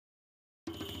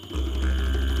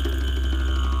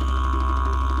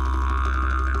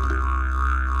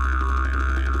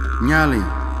Nyali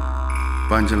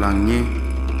Banjalangni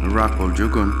Rakol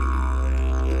Jugun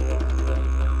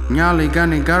Nyali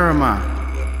Gani Garama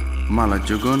Mala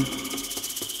Jugun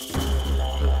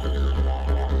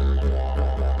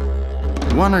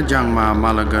Wana Jangma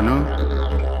Malaganu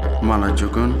Mala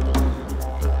Jugun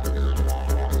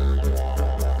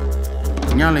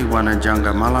Nyali Wana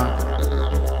Janga Mala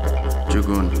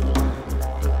Jugun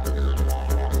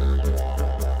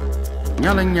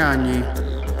Nyali Nyani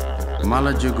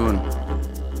Mala Jugun.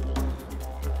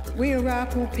 We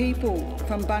Araku people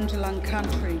from Bunjalung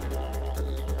country.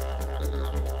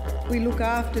 We look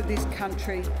after this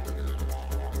country.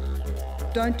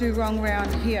 Don't do wrong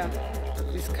round here,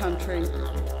 this country.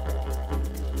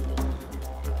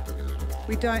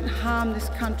 We don't harm this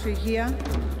country here.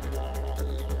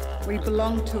 We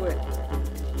belong to it.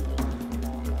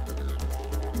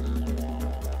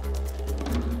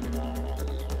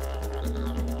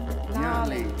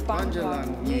 Nali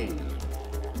Bunjalung Yi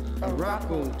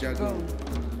Araku Jagun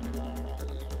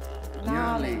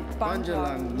Nali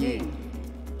Bunjalung Yi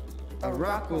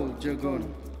Araku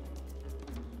Jagun.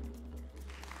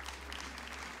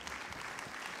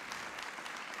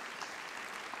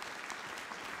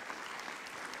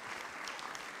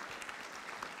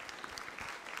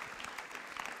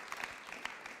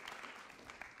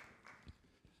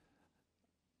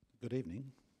 Good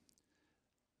evening.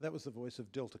 That was the voice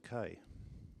of Delta K,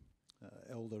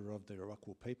 elder of the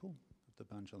Arakwal people of the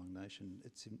Bunjalung Nation.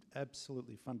 It's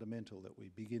absolutely fundamental that we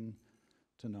begin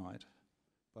tonight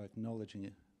by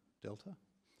acknowledging Delta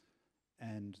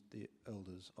and the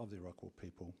elders of the Arakwal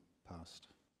people, past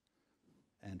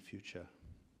and future.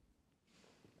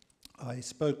 I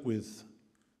spoke with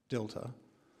Delta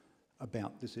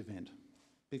about this event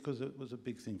because it was a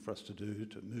big thing for us to do,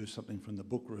 to move something from the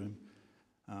book room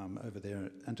over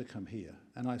there and to come here.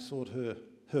 And I sought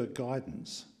her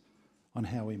guidance on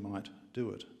how we might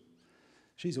do it.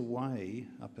 She's away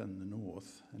up in the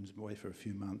north and is away for a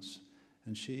few months,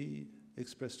 and she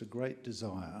expressed a great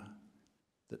desire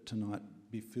that tonight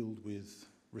be filled with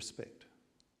respect.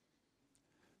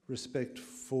 Respect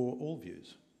for all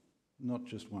views, not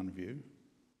just one view,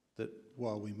 that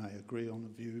while we may agree on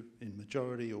a view in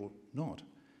majority or not,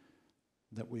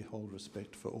 that we hold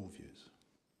respect for all views.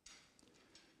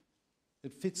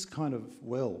 It fits kind of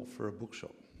well for a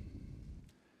bookshop,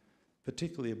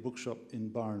 particularly a bookshop in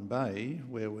Byron Bay,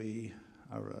 where we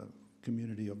are a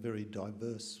community of very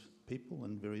diverse people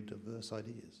and very diverse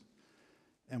ideas.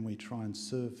 And we try and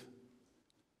serve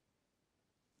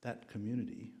that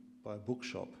community by a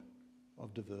bookshop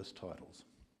of diverse titles.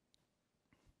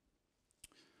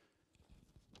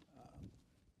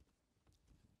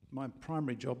 My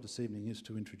primary job this evening is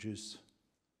to introduce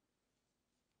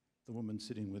the woman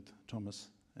sitting with Thomas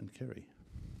and Kerry,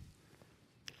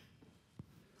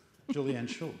 Julianne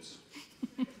Schultz.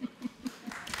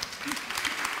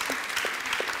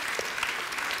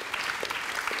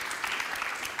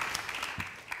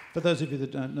 For those of you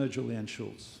that don't know Julianne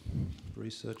Schultz,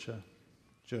 researcher,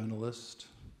 journalist,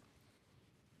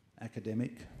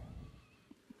 academic,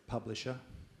 publisher,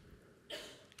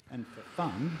 and for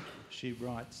fun, she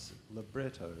writes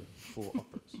libretto for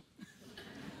operas.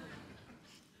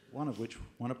 One of which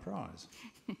won a prize.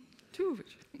 Two of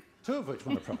which. Two of which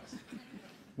won a prize.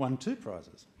 Won 2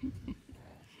 prizes.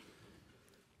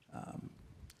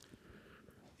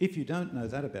 If you don't know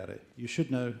that about her, you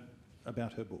should know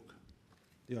about her book,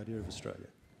 The Idea of Australia.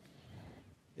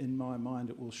 In my mind,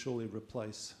 it will surely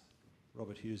replace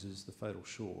Robert Hughes's The Fatal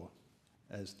Shore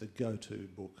as the go-to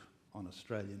book on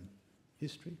Australian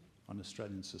history, on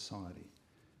Australian society.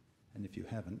 And if you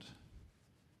haven't,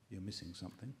 you're missing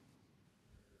something.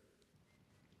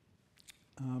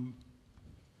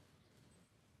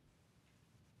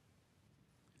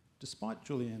 Despite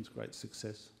Julianne's great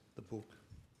success, the book,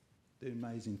 the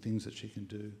amazing things that she can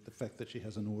do, the fact that she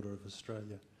has an Order of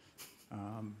Australia,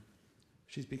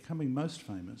 she's becoming most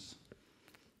famous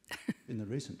in the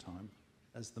recent time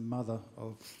as the mother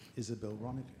of Isabel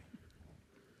Ronicky,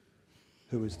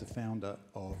 who is the founder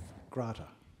of Grata.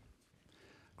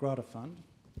 Grata Fund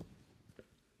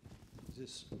is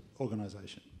this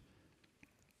organisation.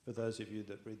 For those of you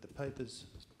that read the papers,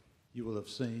 you will have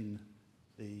seen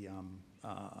the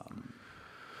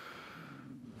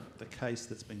case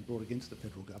that's been brought against the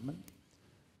federal government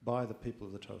by the people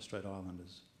of the Torres Strait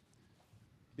Islands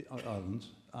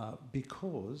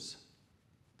because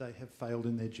they have failed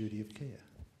in their duty of care.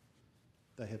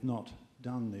 They have not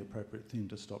done the appropriate thing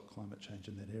to stop climate change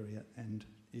in that area, and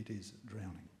it is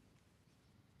drowning.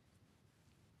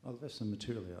 I'll have some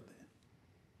material out there,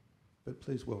 but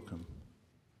please welcome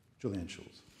Julianne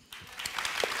Schultz.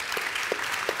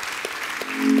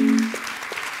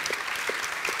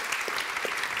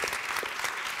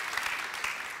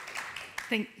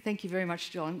 Thank you very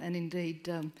much, John. And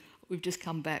indeed, we've just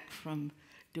come back from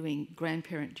doing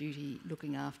grandparent duty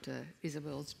looking after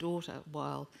Isabel's daughter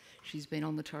while she's been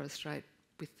on the Torres Strait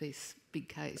with this big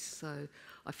case. So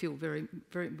I feel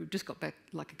we've just got back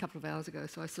like a couple of hours ago,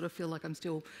 so I sort of feel like I'm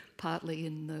still partly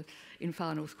in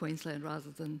far north Queensland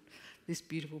rather than this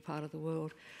beautiful part of the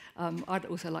world. I'd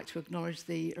also like to acknowledge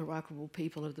the Arakwal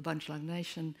people of the Bundjalung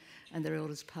Nation and their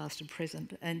elders past and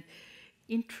present and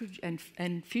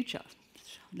future.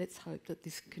 Let's hope that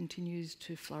this continues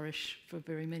to flourish for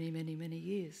very many, many, many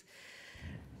years.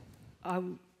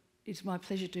 It's my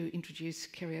pleasure to introduce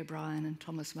Kerry O'Brien and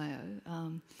Thomas Mayo.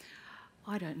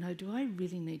 I don't know, do I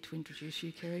really need to introduce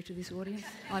you, Kerry, to this audience?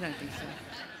 I don't think so.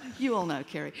 You all know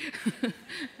Kerry.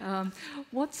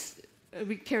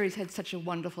 Kerry's had such a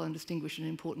wonderful and distinguished and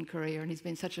important career, and he's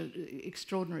been such an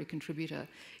extraordinary contributor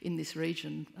in this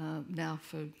region now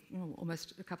for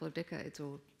almost a couple of decades,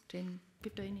 or 10,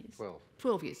 15 years?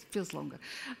 12 years, feels longer.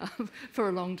 For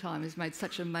a long time, has made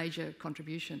such a major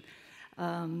contribution,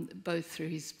 both through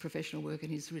his professional work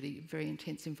and his really very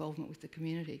intense involvement with the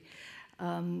community.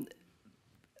 And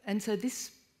so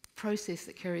this process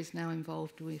that Kerry is now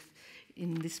involved with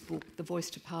in this book, the Voice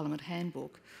to Parliament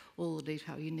Handbook, all the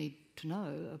detail you need to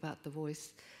know about the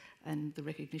voice and the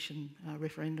recognition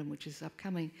referendum, which is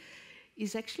upcoming,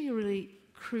 is actually a really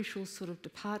crucial sort of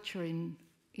departure in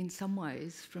some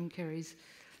ways from Kerry's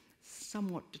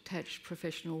somewhat detached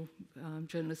professional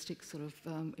journalistic sort of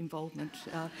involvement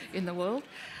in the world,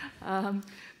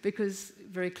 because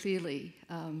very clearly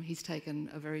he's taken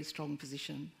a very strong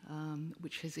position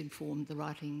which has informed the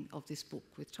writing of this book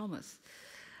with Thomas.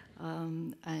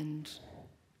 And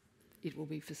it will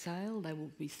be for sale, they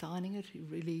will be signing it. You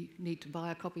really need to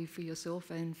buy a copy for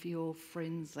yourself and for your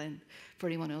friends and for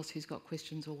anyone else who's got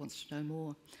questions or wants to know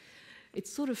more. It's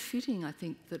sort of fitting, I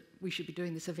think, that we should be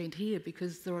doing this event here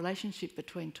because the relationship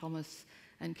between Thomas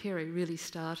and Kerry really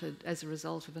started as a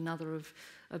result of another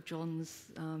of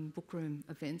John's bookroom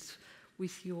events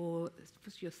with your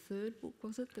third book,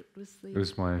 was it? That was the... It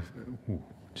was my...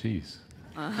 geez.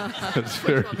 That's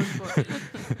very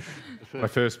my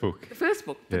first book. The first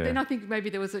book, but yeah. Then I think maybe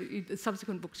there was a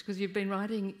subsequent books because you've been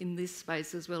writing in this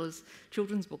space as well as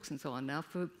children's books and so on now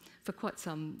for quite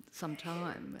some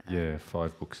time. Yeah,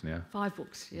 5 books now. 5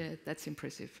 books, yeah, that's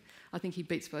impressive. I think he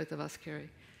beats both of us, Kerry.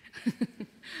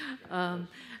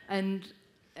 And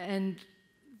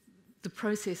the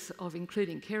process of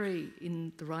including Kerry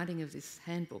in the writing of this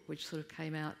handbook, which sort of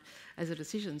came out as a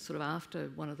decision sort of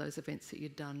after one of those events that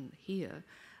you'd done here,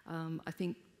 I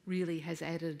think really has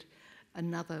added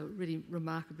another really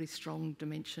remarkably strong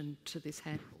dimension to this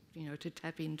handbook, you know, to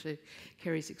tap into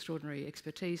Kerry's extraordinary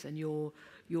expertise and your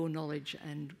knowledge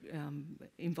and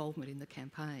involvement in the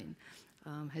campaign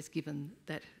has given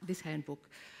that this handbook.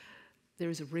 There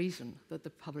is a reason that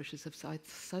the publishers have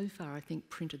so far, I think,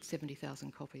 printed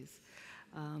 70,000 copies.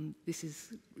 This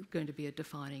is going to be a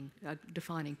defining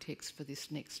text for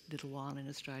this next little while in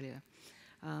Australia.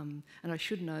 And I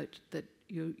should note that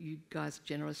you guys are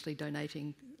generously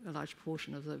donating a large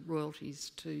portion of the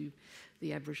royalties to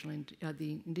the Aboriginal,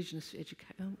 the Indigenous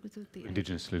Education,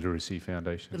 Indigenous Literacy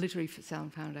Foundation. The Literary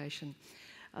Sound Foundation,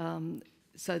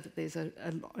 so that there's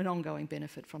an ongoing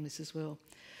benefit from this as well.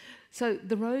 So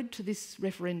the road to this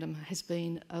referendum has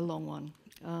been a long one.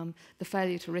 The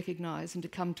failure to recognise and to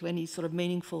come to any sort of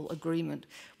meaningful agreement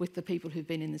with the people who've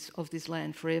been of this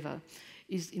land forever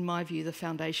is, in my view, the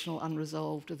foundational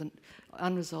unresolved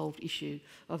issue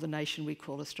of the nation we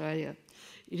call Australia.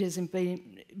 It has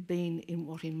been in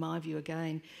what, in my view,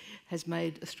 again, has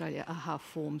made Australia a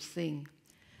half-formed thing.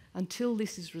 Until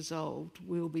this is resolved,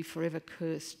 we will be forever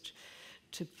cursed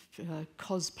to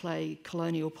cosplay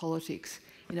colonial politics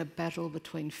in a battle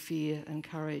between fear and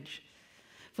courage.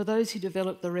 For those who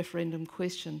developed the referendum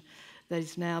question that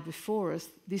is now before us,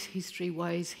 this history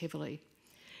weighs heavily.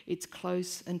 It's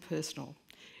close and personal.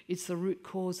 It's the root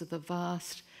cause of the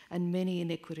vast and many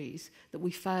inequities that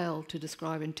we fail to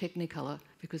describe in technicolor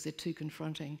because they're too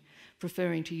confronting,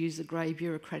 preferring to use the grey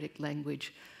bureaucratic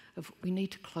language of we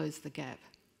need to close the gap.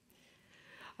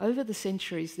 Over the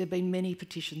centuries, there have been many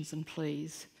petitions and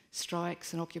pleas,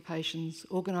 strikes and occupations,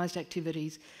 organised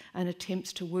activities and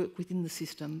attempts to work within the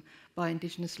system by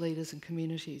Indigenous leaders and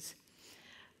communities.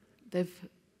 They've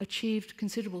achieved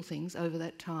considerable things over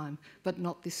that time, but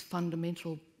not this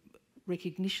fundamental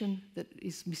recognition that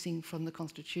is missing from the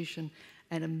Constitution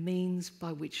and a means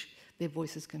by which their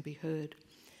voices can be heard.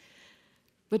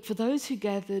 But for those who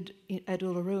gathered at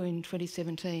Uluru in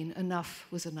 2017, enough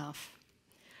was enough.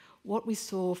 What we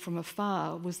saw from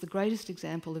afar was the greatest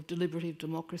example of deliberative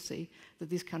democracy that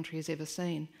this country has ever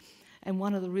seen, and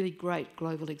one of the really great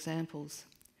global examples.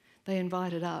 They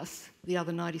invited us, the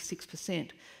other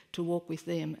 96%, to walk with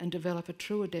them and develop a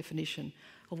truer definition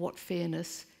of what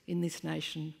fairness in this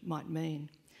nation might mean.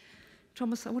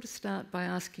 Thomas, I want to start by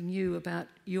asking you about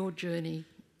your journey,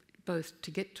 both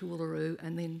to get to Uluru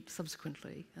and then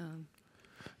subsequently.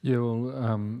 Yeah,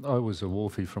 well, I was a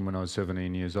wharfie from when I was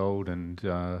 17 years old and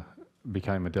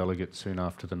became a delegate soon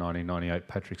after the 1998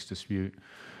 Patrick's Dispute,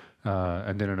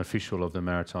 and then an official of the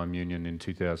Maritime Union in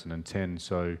 2010.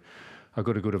 So I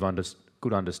got a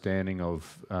good understanding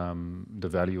of the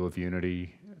value of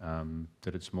unity,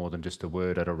 that it's more than just a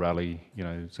word at a rally, you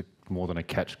know, it's more than a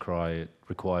catch cry. It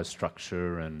requires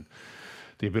structure and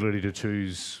the ability to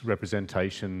choose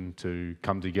representation, to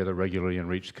come together regularly and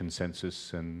reach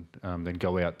consensus, and then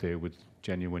go out there with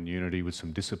genuine unity, with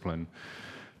some discipline,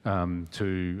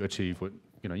 to achieve what,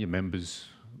 you know, your members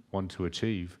want to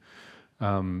achieve.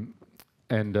 And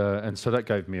so that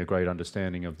gave me a great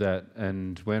understanding of that.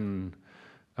 And when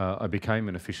I became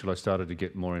an official, I started to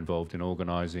get more involved in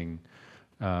organising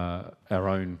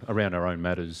around our own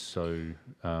matters. So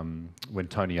when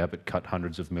Tony Abbott cut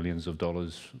hundreds of millions of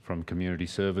dollars from community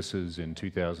services in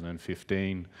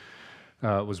 2015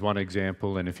 was one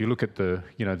example. And if you look at the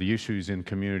issues in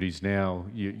communities now,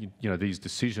 you know, these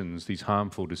decisions, these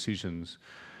harmful decisions,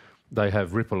 they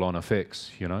have ripple-on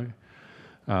effects, you know.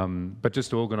 But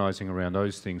just organising around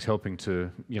those things, helping to,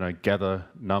 you know, gather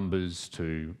numbers,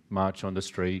 to march on the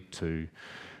street, to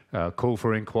call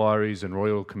for inquiries and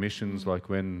royal commissions, like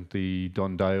when the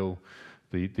Don Dale,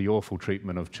 the awful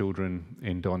treatment of children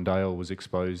in Don Dale was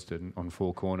exposed on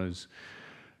Four Corners.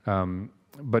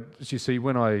 But you see,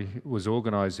 when I was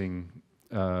organising,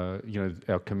 you know,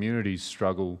 our community's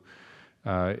struggle,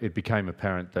 it became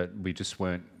apparent that we just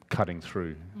weren't cutting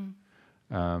through.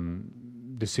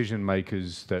 Decision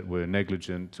makers that were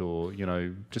negligent, or, you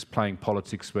know, just playing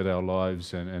politics with our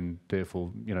lives, and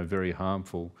therefore, you know, very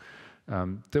harmful.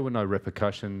 There were no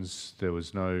repercussions. There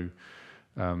was no,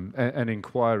 and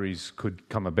inquiries could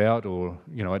come about, or,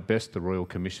 you know, at best the royal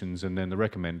commissions, and then the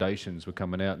recommendations were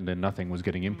coming out, and then nothing was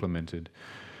getting implemented.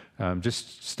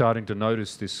 Just starting to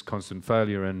notice this constant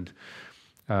failure, and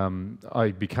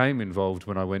I became involved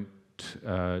when I went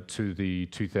to the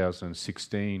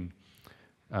 2016.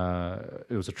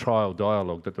 It was a trial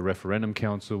dialogue that the Referendum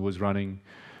Council was running,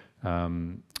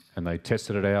 and they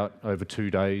tested it out over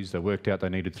 2 days. They worked out they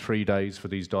needed 3 days for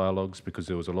these dialogues because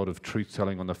there was a lot of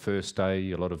truth-telling on the first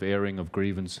day, a lot of airing of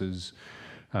grievances.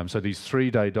 So these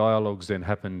 3-day dialogues then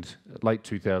happened late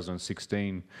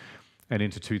 2016 and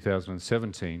into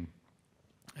 2017,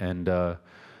 and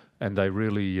they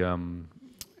really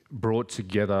brought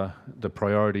together the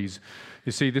priorities.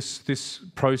 You see, this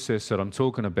process that I'm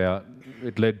talking about,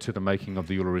 it led to the making of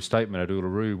the Uluru Statement at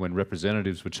Uluru when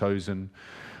representatives were chosen.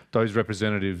 Those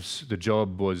representatives, the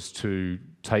job was to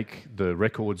take the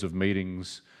records of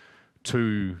meetings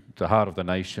to the heart of the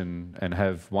nation and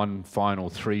have one final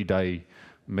 3-day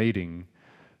meeting.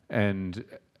 And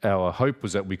our hope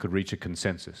was that we could reach a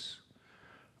consensus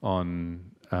on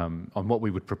what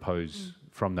we would propose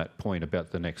from that point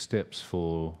about the next steps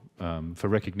for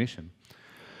recognition.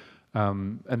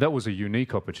 And that was a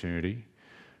unique opportunity.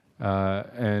 You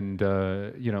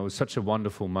know, it was such a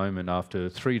wonderful moment after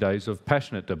 3 days of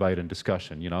passionate debate and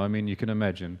discussion. You know, I mean, you can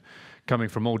imagine coming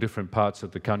from all different parts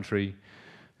of the country,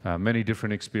 many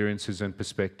different experiences and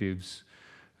perspectives.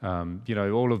 You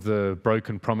know, all of the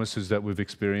broken promises that we've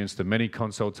experienced, the many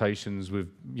consultations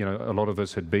you know, a lot of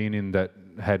us had been in that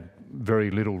had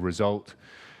very little result,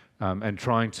 and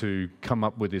trying to come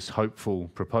up with this hopeful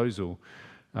proposal.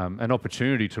 An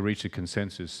opportunity to reach a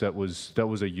consensus. That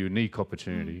was a unique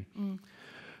opportunity.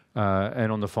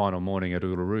 And on the final morning at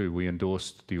Uluru, we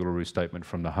endorsed the Uluru Statement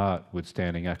from the heart with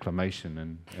standing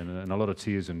acclamation and a lot of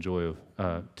tears of joy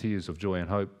and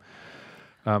hope.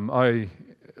 I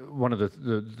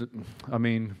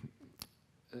mean,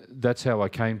 that's how I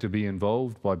came to be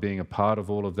involved, by being a part of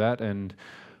all of that. And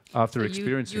after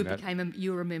experiencing that,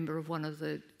 you were a member of one of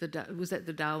the was that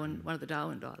the Darwin, one of the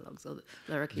Darwin dialogues, or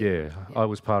yeah, I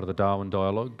was part of the Darwin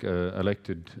dialogue,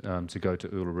 elected to go to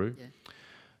Uluru,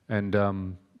 and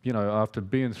you know, after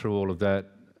being through all of that,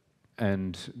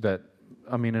 and that,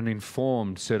 I mean, an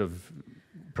informed set of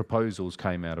proposals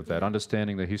came out of that,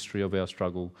 understanding the history of our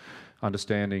struggle,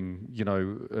 understanding, you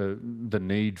know, the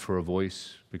need for a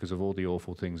voice because of all the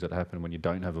awful things that happen when you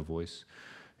don't have a voice.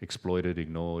 Exploited,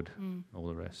 ignored, all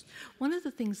the rest. One of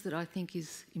the things that I think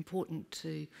is important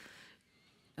to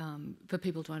for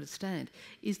people to understand,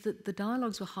 is that the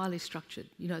dialogues were highly structured.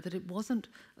 You know, that it wasn't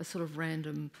a sort of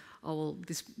random, oh, well,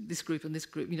 this group and this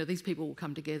group, you know, these people will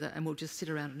come together and we'll just sit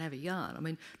around and have a yarn. I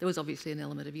mean, there was obviously an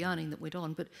element of yarning that went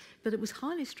on, but it was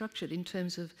highly structured in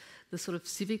terms of the sort of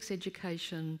civics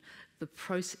education, the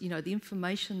process, you know, the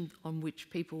information on which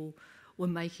people were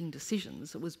making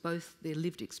decisions. It was both their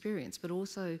lived experience, but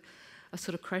also a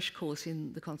sort of crash course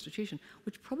in the Constitution,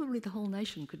 which probably the whole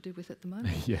nation could do with at the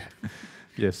moment. Yeah.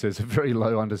 Yes, there's a very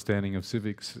low understanding of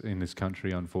civics in this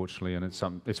country, unfortunately, and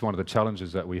it's one of the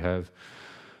challenges that we have.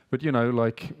 But, you know,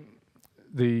 like,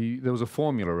 there was a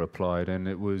formula applied, and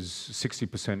it was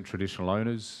 60% traditional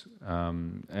owners,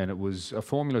 and it was a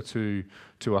formula to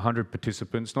 100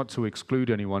 participants, not to exclude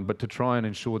anyone, but to try and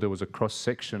ensure there was a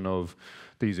cross-section of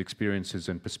these experiences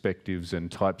and perspectives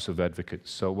and types of advocates.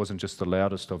 So it wasn't just the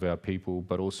loudest of our people,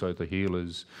 but also the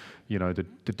healers. You know,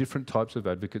 the different types of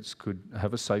advocates could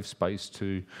have a safe space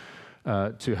to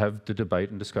have the debate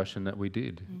and discussion that we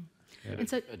did. Yeah. And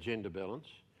so a gender balance.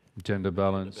 Gender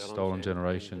balance, stolen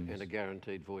generations. And a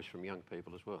guaranteed voice from young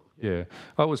people as well. Yeah.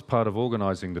 I was part of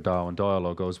organising the Darwin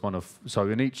Dialogue. I was one of, so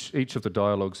in each of the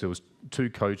dialogues there was 2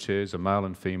 co-chairs, a male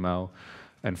and female,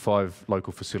 and 5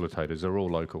 local facilitators. They're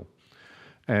all local.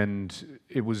 And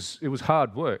it was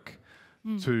hard work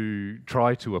to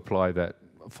try to apply that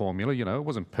formula. You know, it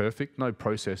wasn't perfect. No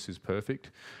process is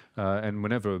perfect. And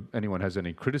whenever anyone has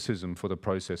any criticism for the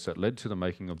process that led to the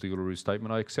making of the Uluru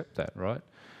Statement, I accept that, right?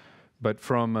 But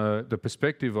from the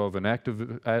perspective of an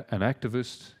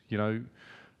activist, you know,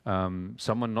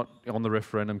 someone not on the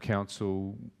referendum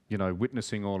council, you know,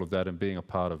 witnessing all of that and being a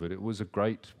part of it, it was a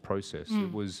great process.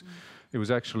 It was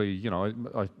actually, you know,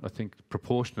 I think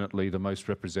proportionately the most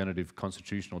representative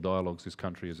constitutional dialogues this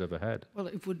country has ever had. Well,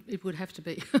 it would have to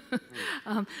be.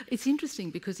 It's interesting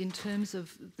because in terms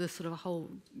of the sort of whole,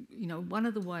 you know, one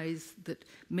of the ways that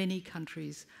many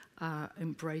countries are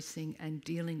embracing and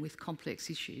dealing with complex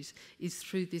issues is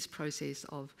through this process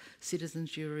of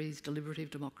citizens' juries, deliberative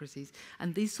democracies,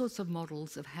 and these sorts of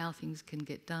models of how things can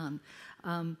get done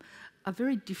are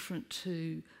very different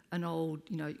to an old,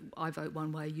 you know, I vote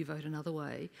one way, you vote another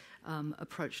way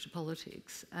approach to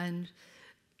politics. And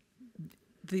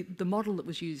the model that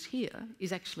was used here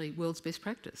is actually world's best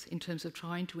practice in terms of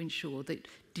trying to ensure that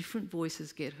different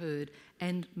voices get heard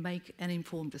and make an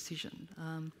informed decision.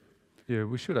 Yeah,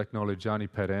 we should acknowledge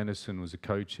Arnie Pat Anderson was a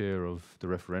co-chair of the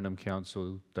Referendum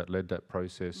Council that led that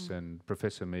process, and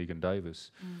Professor Megan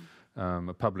Davis,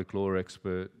 a public law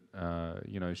expert.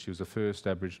 You know, she was the first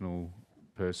Aboriginal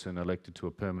person elected to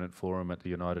a permanent forum at the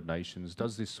United Nations,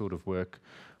 does this sort of work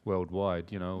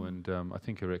worldwide, you know, and I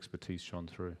think her expertise shone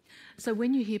through. So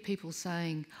when you hear people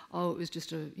saying, oh, it was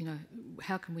just a, you know,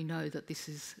 how can we know that this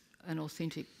is an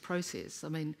authentic process? I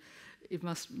mean, it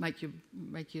must make your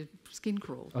skin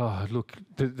crawl. Oh, look,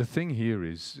 the thing here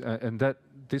is, and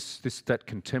that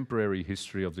contemporary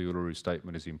history of the Uluru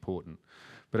Statement is important.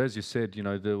 But as you said, you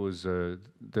know, there was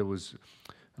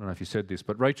I don't know if you said this,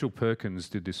 but Rachel Perkins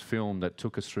did this film that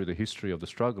took us through the history of the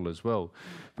struggle as well,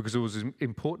 because it was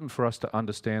important for us to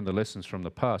understand the lessons from the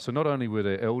past. So not only were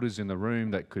there elders in the room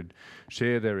that could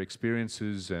share their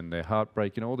experiences and their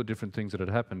heartbreak, you know, all the different things that had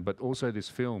happened, but also this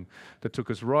film that took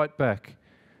us right back,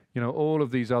 you know, all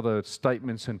of these other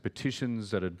statements and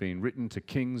petitions that had been written to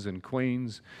kings and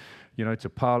queens, you know,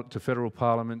 to federal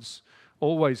parliaments,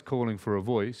 always calling for a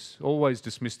voice, always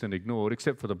dismissed and ignored,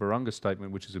 except for the Barunga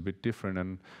Statement, which is a bit different,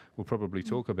 and we'll probably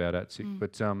talk about ATSIC.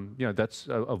 But, you know, that's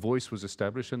a voice was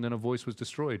established and then a voice was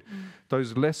destroyed.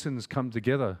 Those lessons come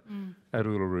together at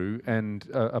Uluru and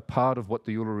are part of what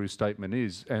the Uluru Statement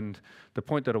is. And the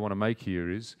point that I want to make here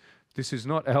is, this is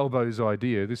not Albo's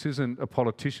idea. This isn't a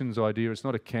politician's idea. It's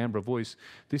not a Canberra voice.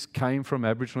 This came from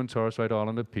Aboriginal and Torres Strait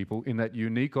Islander people in that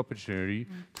unique opportunity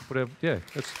to put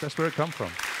that's where it come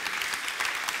from.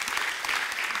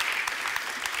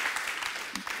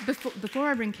 Before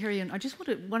I bring Kerry in, I just want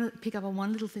to pick up on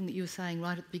one little thing that you were saying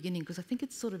right at the beginning, because I think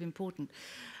it's sort of important,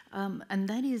 and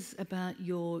that is about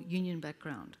your union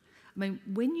background. I mean,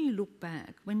 when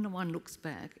one looks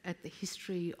back at the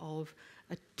history of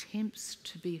attempts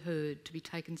to be heard, to be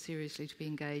taken seriously, to be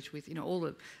engaged with, you know, all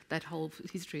of that whole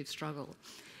history of struggle,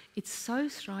 it's so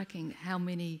striking how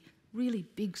many really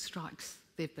big strikes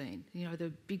there've been. You know, the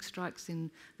big strikes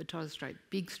in the Torres Strait,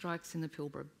 big strikes in the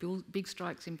Pilbara, big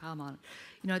strikes in Palm Island.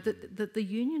 You know, the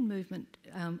union movement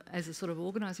as a sort of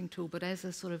organising tool, but as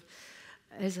a sort of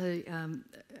as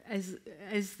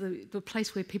the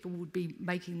place where people would be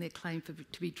making their claim to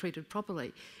be treated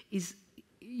properly is,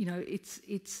 you know,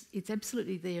 it's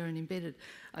absolutely there and embedded.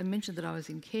 I mentioned that I was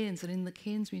in Cairns, and in the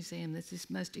Cairns Museum there's this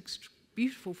most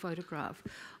beautiful photograph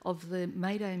of the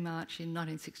May Day March in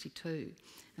 1962.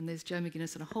 And there's Joe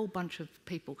McGuinness and a whole bunch of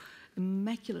people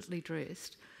immaculately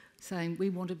dressed saying,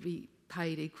 we want to be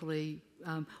paid equally.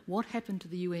 What happened to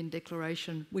the UN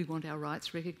declaration? We want our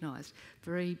rights recognised.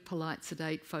 Very polite,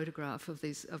 sedate photograph of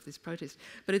this protest.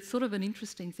 But it's sort of an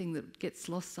interesting thing that gets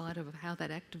lost sight of how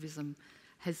that activism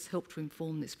has helped to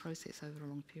inform this process over a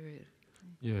long period.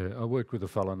 Yeah, I worked with a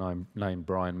fellow named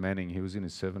Brian Manning. He was in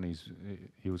his 70s.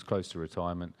 He was close to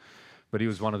retirement. But he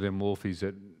was one of them wharfies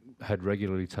that had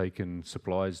regularly taken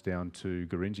supplies down to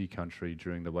Gurindji country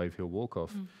during the Wave Hill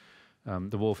walk-off.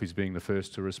 The wharfies being the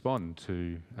first to respond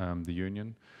to the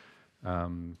union,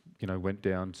 went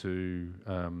down to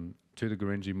the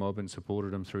Gurindji mob and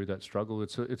supported them through that struggle.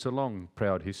 It's a long,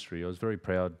 proud history. I was very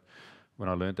proud when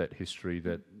I learnt that history,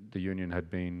 that the union had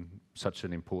been such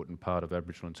an important part of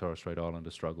Aboriginal and Torres Strait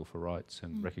Islander struggle for rights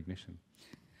and recognition.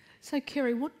 So,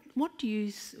 Kerry,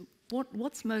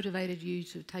 what's motivated you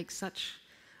to take such,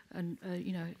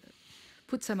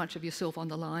 put so much of yourself on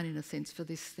the line, in a sense, for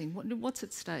this thing? What's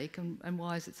at stake, and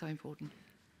why is it so important?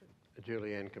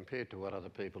 Julianne, compared to what other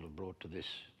people have brought to this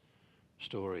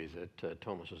story that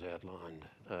Thomas has outlined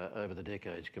over the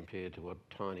decades, compared to what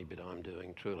tiny bit I'm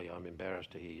doing, truly I'm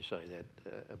embarrassed to hear you say that,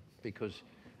 because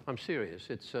I'm serious.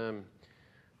 It's the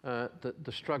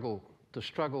struggle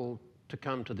to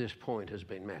come to this point has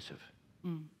been massive.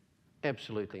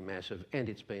 Absolutely massive, and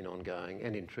it's been ongoing,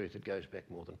 and in truth it goes back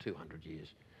more than 200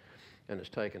 years. And it's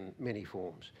taken many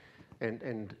forms.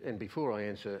 And before I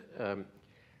answer,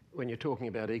 when you're talking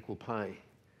about equal pay,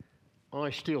 I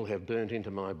still have burnt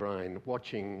into my brain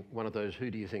watching one of those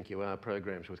Who Do You Think You Are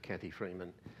programs with Cathy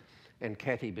Freeman, and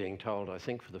Cathy being told, I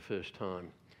think for the first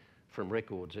time, from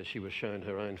records as she was shown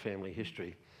her own family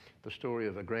history, the story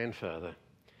of a grandfather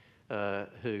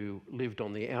who lived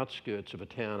on the outskirts of a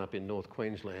town up in North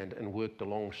Queensland and worked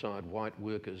alongside white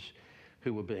workers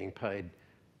who were being paid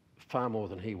far more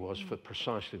than he was for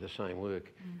precisely the same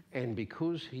work. And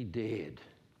because he dared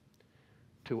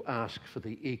to ask for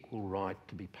the equal right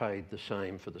to be paid the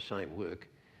same for the same work,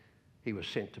 he was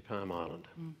sent to Palm Island.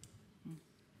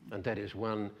 And that is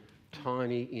one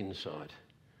tiny insight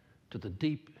to the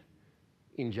deep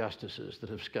injustices that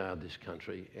have scarred this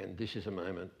country, and this is a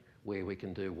moment where we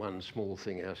can do one small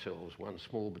thing ourselves, one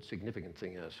small but significant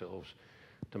thing ourselves,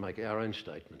 to make our own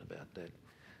statement about that.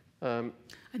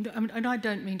 And I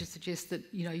don't mean to suggest that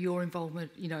your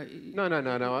involvement. No.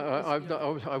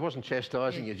 I wasn't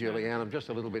chastising you, Julianne. I'm just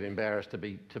a little bit embarrassed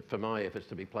for my efforts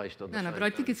to be placed on the same. No, but I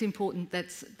think it's important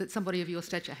that somebody of your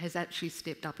stature has actually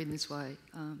stepped up in this way.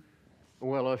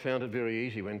 Well, I found it very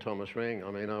easy when Thomas rang.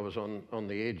 I mean, I was on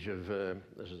the edge of.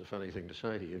 This is a funny thing to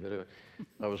say to you, but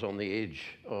I was on the edge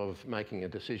of making a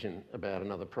decision about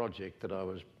another project that I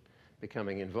was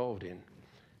becoming involved in.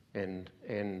 And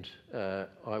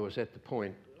I was at the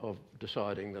point of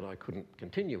deciding that I couldn't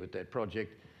continue with that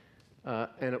project.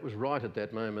 And it was right at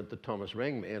that moment that Thomas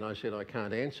rang me, and I said, I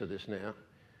can't answer this now.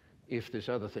 If this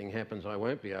other thing happens, I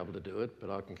won't be able to do it, but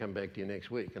I can come back to you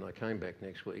next week. And I came back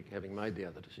next week, having made the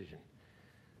other decision,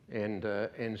 and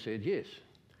said yes.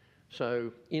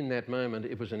 So in that moment,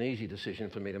 it was an easy decision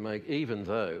for me to make, even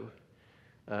though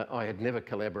I had never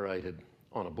collaborated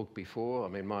on a book before. I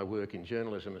mean, my work in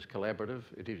journalism is collaborative.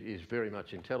 It is very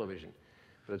much in television.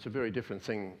 But it's a very different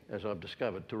thing, as I've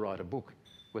discovered, to write a book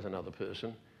with another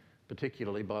person,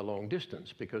 particularly by long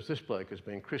distance, because this bloke has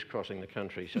been crisscrossing the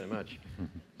country so much.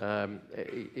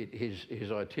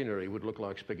 His itinerary would look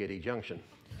like Spaghetti Junction.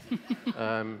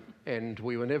 And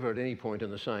we were never at any point in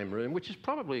the same room, which is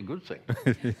probably a good thing.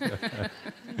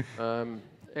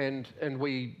 And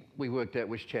we worked out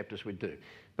which chapters we'd do.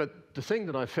 But the thing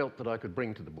that I felt that I could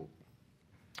bring to the book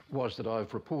was that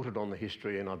I've reported on the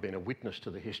history, and I've been a witness to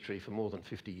the history for more than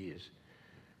 50 years.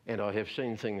 And I have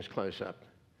seen things close up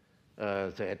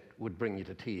that would bring you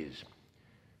to tears.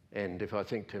 And if I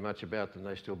think too much about them,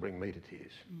 they still bring me to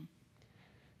tears.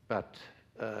 But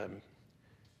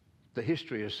the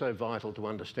history is so vital to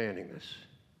understanding this.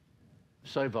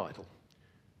 So vital.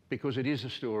 Because it is a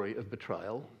story of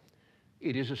betrayal.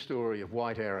 It is a story of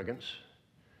white arrogance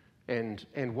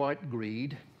and white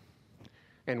greed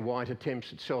and white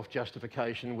attempts at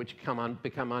self-justification, which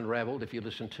become unravelled if you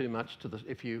listen too much to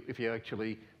if you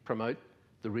actually promote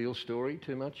the real story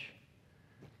too much.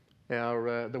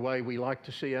 The way we like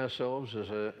to see ourselves as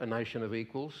a nation of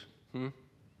equals.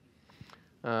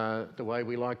 The way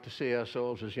we like to see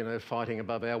ourselves as, fighting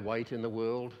above our weight in the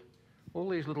world. All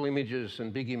these little images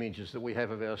and big images that we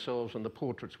have of ourselves, and the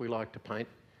portraits we like to paint,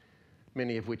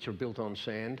 many of which are built on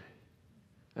sand.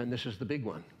 And this is the big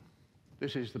one.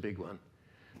 This is the big one.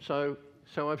 So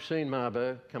So I've seen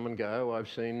Mabo come and go, I've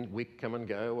seen Wick come and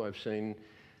go, I've seen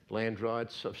land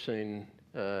rights, I've seen...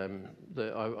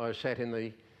 I sat in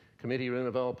the committee room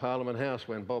of Old Parliament House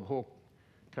when Bob Hawke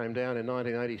came down in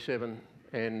 1987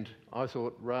 and I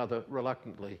thought rather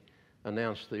reluctantly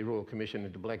announced the Royal Commission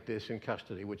into Black Deaths in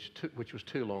Custody, which was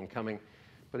too long coming.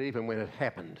 But even when it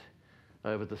happened,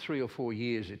 over the 3 or 4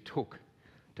 years it took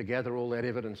to gather all that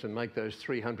evidence and make those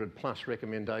 300 plus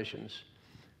recommendations,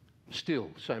 still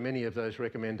so many of those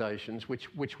recommendations,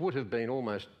 which would have been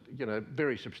almost,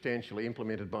 very substantially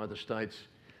implemented by the states,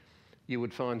 you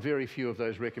would find very few of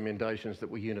those recommendations that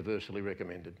were universally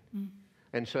recommended.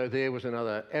 And so there was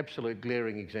another absolute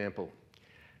glaring example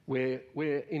where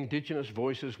Indigenous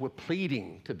voices were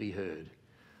pleading to be heard,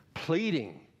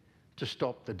 pleading to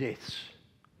stop the deaths,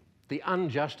 the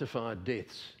unjustified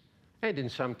deaths, and in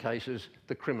some cases,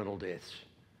 the criminal deaths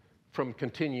from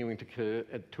continuing to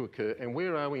occur. And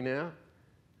where are we now?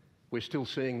 We're still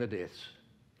seeing the deaths.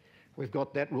 We've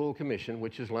got that Royal Commission,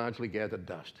 which has largely gathered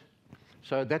dust.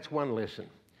 So that's one lesson.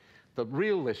 The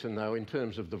real lesson, though, in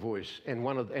terms of the voice,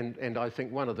 and I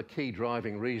think one of the key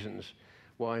driving reasons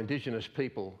why Indigenous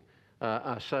people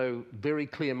are so very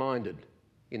clear-minded,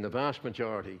 in the vast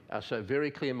majority, are so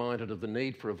very clear-minded of the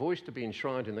need for a voice to be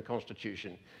enshrined in the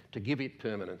Constitution to give it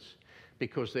permanence,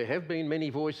 because there have been many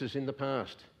voices in the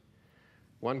past.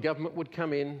 One government would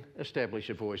come in,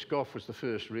 establish a voice. Gough was the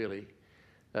first, really.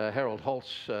 Harold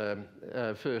Holt's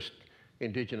first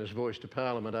Indigenous voice to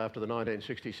Parliament after the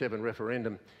 1967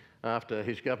 referendum, after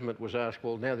his government was asked,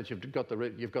 well, now that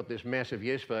you've got this massive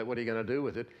yes vote, what are you going to do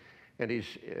with it? And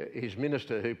his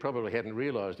minister, who probably hadn't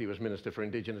realised he was Minister for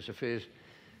Indigenous Affairs,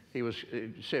 he was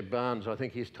Seb Barnes, I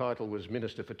think his title was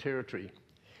Minister for Territory,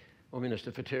 or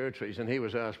Minister for Territories, and he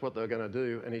was asked what they were going to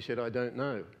do, and he said, I don't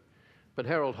know. But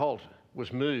Harold Holt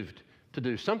was moved to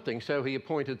do something, so he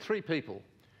appointed 3 people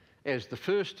as the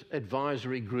first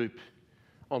advisory group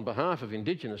on behalf of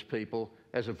Indigenous people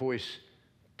as a voice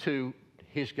to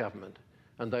his government,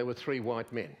 and they were 3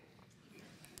 white men.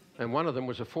 And one of them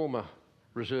was a former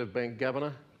Reserve Bank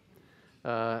governor,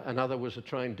 another was a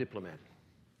trained diplomat.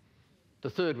 The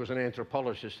third was an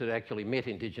anthropologist that actually met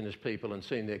Indigenous people and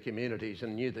seen their communities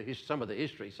and knew some of the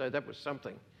history, so that was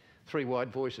something. 3 white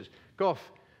voices. Gough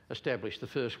established the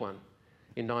first one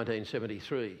in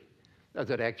 1973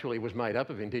 that actually was made up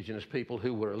of Indigenous people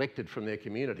who were elected from their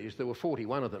communities. There were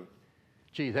 41 of them.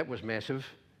 Gee, that was massive.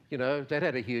 That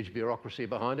had a huge bureaucracy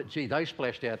behind it. Gee, they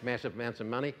splashed out massive amounts of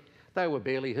money. They were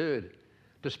barely heard.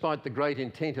 Despite the great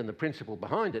intent and the principle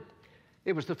behind it,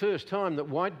 it was the first time that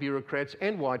white bureaucrats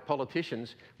and white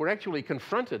politicians were actually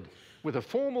confronted with a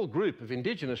formal group of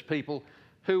Indigenous people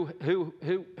who,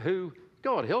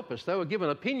 God help us, they were given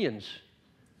opinions.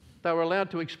 They were allowed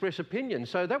to express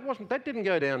opinions. So that didn't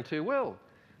go down too well.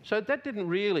 So that didn't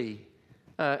really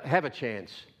have a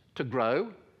chance to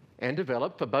grow and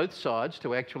develop for both sides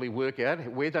to actually work out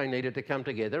where they needed to come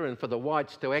together, and for the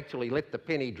whites to actually let the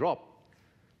penny drop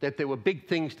that there were big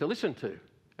things to listen to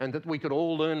and that we could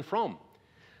all learn from.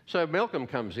 So Malcolm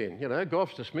comes in,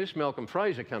 Gough's dismissed, Malcolm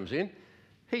Fraser comes in.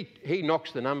 He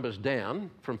knocks the numbers down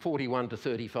from 41 to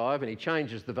 35 and he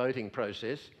changes the voting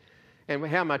process. And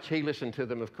how much he listened to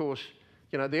them, of course,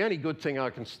 the only good thing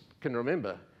I can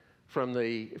remember from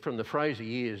the Fraser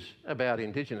years about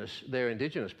their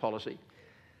Indigenous policy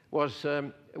was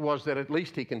that at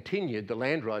least he continued the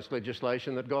land rights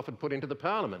legislation that Gough had put into the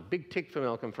Parliament. Big tick for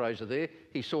Malcolm Fraser there.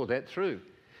 He saw that through.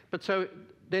 But so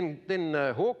then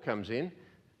Hawke comes in,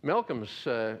 Malcolm's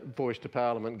voice to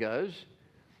Parliament goes,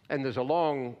 and there's a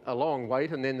long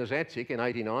wait, and then there's ATSIC in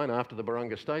 '89 after the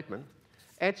Barunga Statement.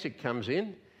 ATSIC comes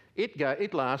in.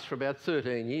 It lasts for about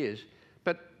 13 years,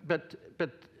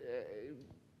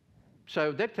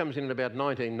 so that comes in about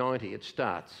 1990. It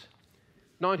starts.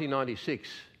 1996,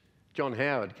 John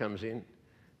Howard comes in,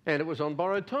 and it was on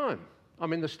borrowed time. I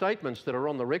mean, the statements that are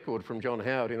on the record from John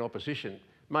Howard in opposition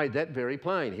made that very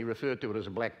plain. He referred to it as a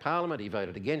black parliament. He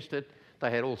voted against it.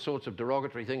 They had all sorts of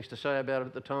derogatory things to say about it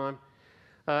at the time.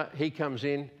 He comes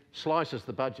in, slices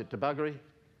the budget to buggery,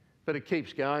 but it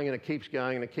keeps going and it keeps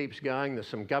going and it keeps going. There's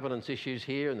some governance issues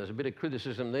here and there's a bit of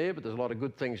criticism there, but there's a lot of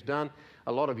good things done.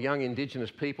 A lot of young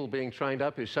Indigenous people being trained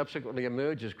up who subsequently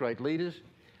emerge as great leaders.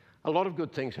 A lot of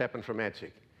good things happen from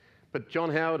ATSIC. But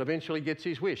John Howard eventually gets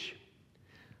his wish.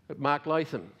 Mark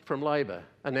Latham from Labor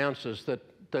announces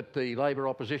that the Labor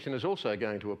opposition is also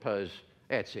going to oppose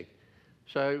ATSIC.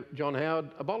 So John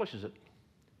Howard abolishes it.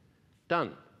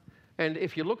 Done. And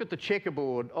if you look at the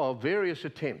checkerboard of various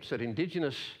attempts at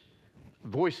Indigenous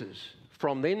voices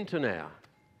from then to now,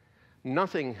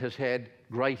 nothing has had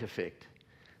great effect.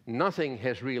 Nothing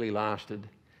has really lasted.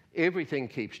 Everything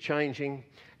keeps changing,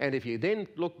 and if you then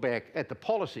look back at the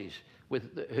policies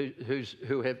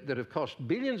that have cost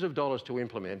billions of dollars to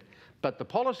implement, but the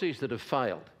policies that have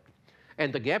failed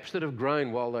and the gaps that have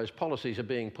grown while those policies are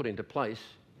being put into place,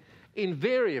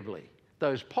 invariably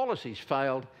those policies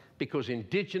failed because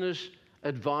Indigenous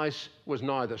advice was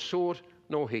neither sought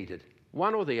nor heeded.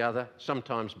 One or the other,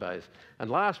 sometimes both. And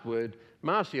last word,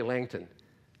 Marcia Langton,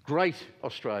 great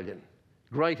Australian.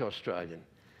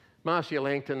 Marcia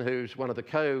Langton, who's one of the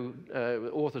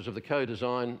co-authors of the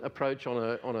co-design approach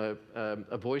on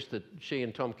a voice that she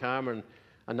and Tom Karma and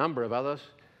a number of others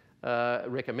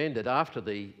recommended after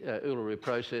the Uluru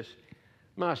process.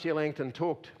 Marcia Langton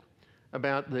talked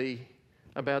about the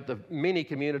many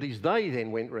communities they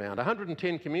then went round,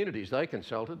 110 communities they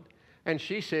consulted, and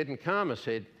she said, and Karma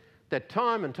said, that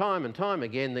time and time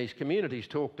again these communities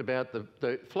talked about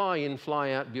the fly-in,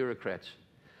 fly-out bureaucrats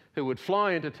who would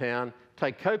fly into town,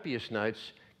 take copious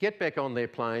notes, get back on their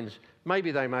planes,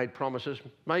 maybe they made promises,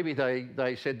 maybe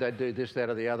they said they'd do this, that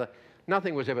or the other.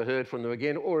 Nothing was ever heard from them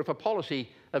again, or if a policy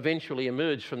eventually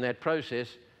emerged from that process,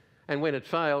 and when it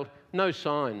failed, no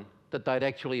sign that they'd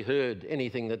actually heard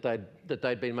anything that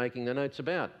they'd been making the notes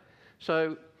about.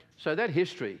 So that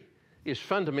history is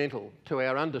fundamental to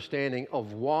our understanding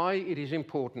of why it is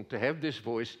important to have this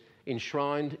voice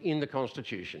enshrined in the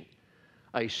Constitution.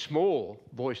 A small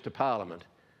voice to Parliament,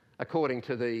 according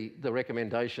to the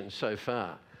recommendations so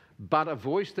far, but a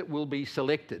voice that will be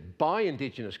selected by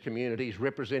Indigenous communities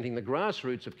representing the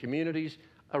grassroots of communities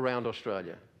around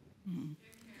Australia. Mm.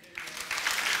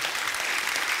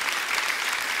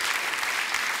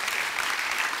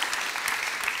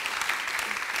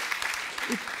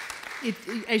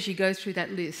 As you go through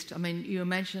that list, I mean, you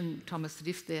imagine, Thomas, that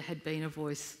if there had been a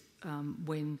voice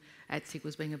when ATSIC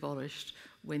was being abolished,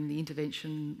 when the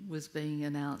intervention was being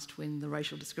announced, when the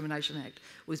Racial Discrimination Act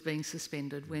was being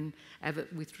suspended, when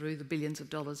Abbott withdrew the billions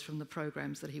of dollars from the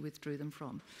programs that he withdrew them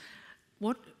from.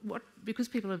 Because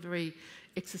people are very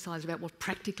exercised about what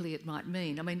practically it might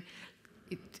mean. I mean,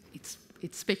 it's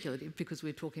speculative because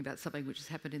we're talking about something which has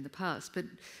happened in the past, but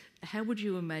how would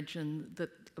you imagine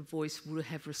that a voice would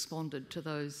have responded to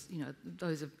those,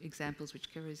 those examples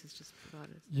which Kerry's has just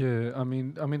provided? Yeah, I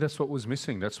mean that's what was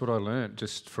missing. That's what I learnt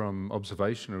just from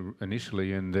observation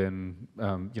initially, and then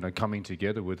coming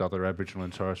together with other Aboriginal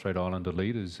and Torres Strait Islander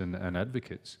leaders and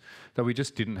advocates, that we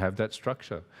just didn't have that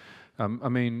structure.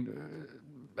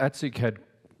 ATSIC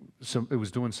it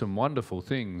was doing some wonderful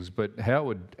things, but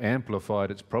Howard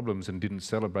amplified its problems and didn't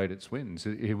celebrate its wins.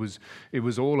 It was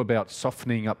all about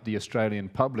softening up the Australian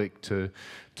public to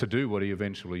do what he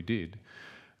eventually did.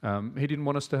 He didn't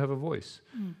want us to have a voice.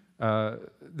 Mm.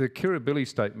 The Kirribilli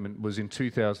statement was in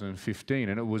 2015,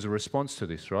 and it was a response to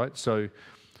this, right? So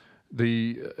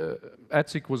the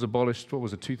ATSIC was abolished, what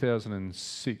was it,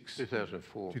 2006?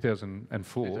 2004.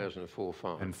 2004. 2004,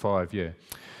 5. And 5, yeah.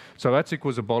 So ATSIC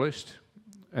was abolished.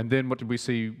 And then what did we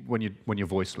see when you're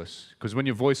voiceless? Because when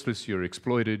you're voiceless, you're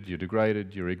exploited, you're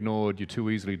degraded, you're ignored, you're too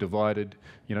easily divided.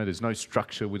 There's no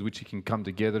structure with which you can come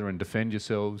together and defend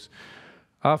yourselves.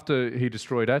 After he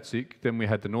destroyed ATSIC, then we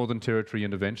had the Northern Territory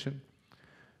intervention,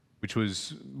 which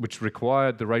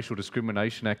required the Racial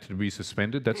Discrimination Act to be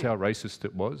suspended. That's how racist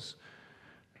it was.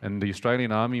 And the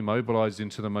Australian Army mobilised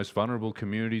into the most vulnerable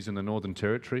communities in the Northern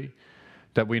Territory,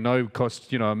 that we know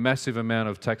cost a massive amount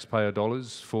of taxpayer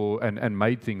dollars and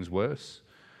made things worse.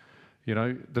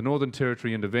 The Northern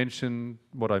Territory intervention,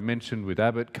 what I mentioned with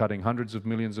Abbott cutting hundreds of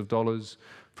millions of dollars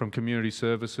from community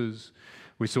services.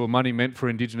 We saw money meant for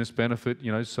Indigenous benefit,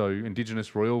 so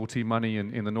Indigenous royalty money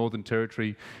in the Northern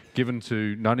Territory given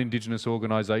to non-Indigenous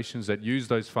organisations that use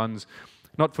those funds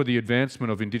not for the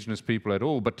advancement of Indigenous people at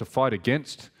all, but to fight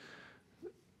against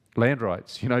land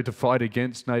rights, to fight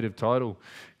against native title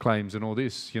claims and all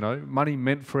this, money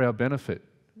meant for our benefit,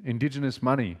 Indigenous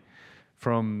money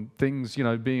from things,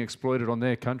 being exploited on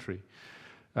their country.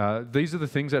 These are the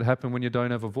things that happen when you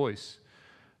don't have a voice.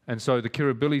 And so the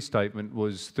Kirribilli statement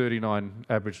was 39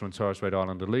 Aboriginal and Torres Strait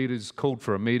Islander leaders called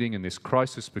for a meeting in this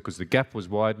crisis because the gap was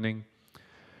widening.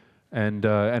 And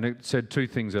it said two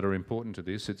things that are important to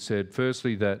this. It said,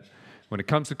 firstly, that when it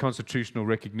comes to constitutional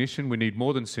recognition, we need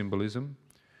more than symbolism.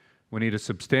 We need a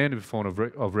substantive form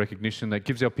of recognition that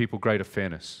gives our people greater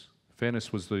fairness.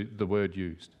 Fairness was the word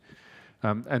used.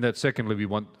 And that secondly, we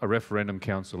want a referendum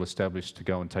council established to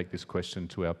go and take this question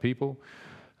to our people,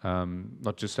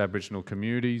 not just Aboriginal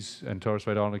communities and Torres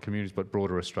Strait Islander communities, but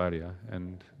broader Australia.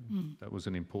 And that was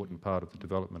an important part of the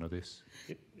development of this.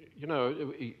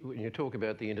 When you talk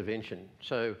about the intervention,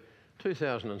 so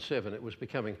 2007, it was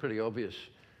becoming pretty obvious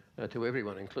to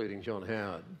everyone, including John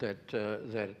Howard,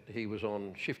 that he was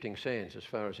on shifting sands as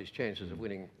far as his chances of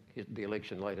winning the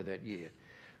election later that year.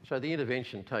 So the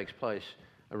intervention takes place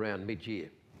around mid-year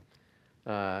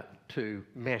to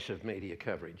massive media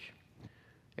coverage.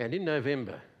 And in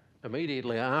November,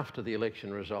 immediately after the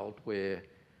election result where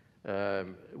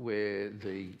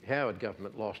the Howard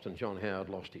government lost and John Howard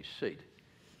lost his seat,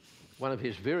 one of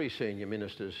his very senior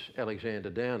ministers,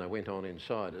 Alexander Downer, went on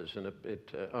Insiders, and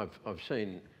I've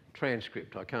seen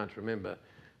transcript, I can't remember.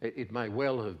 It may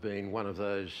well have been one of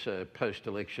those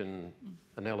post-election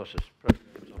analysis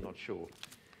programs, I'm not sure.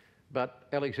 But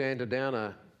Alexander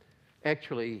Downer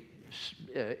actually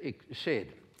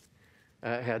said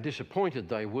how disappointed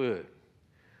they were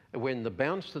when the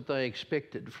bounce that they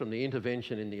expected from the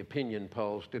intervention in the opinion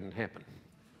polls didn't happen.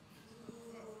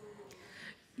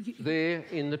 There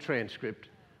in the transcript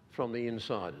from the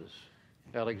Insiders,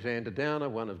 Alexander Downer,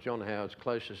 one of John Howard's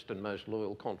closest and most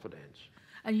loyal confidants.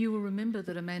 And you will remember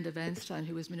that Amanda Vanstone,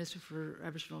 who was Minister for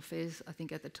Aboriginal Affairs, I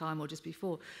think at the time or just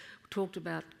before, talked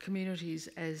about communities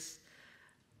as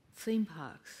theme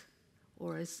parks,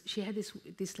 or as she had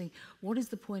this thing. What is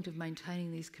the point of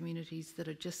maintaining these communities that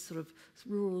are just sort of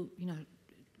rural, you know,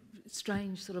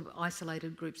 strange sort of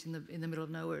isolated groups in the middle of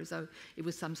nowhere, as though it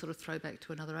was some sort of throwback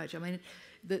to another age? I mean,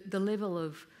 the level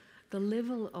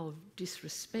of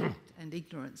disrespect and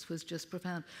ignorance was just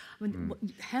profound. I mean,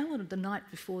 Howard, the night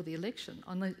before the election,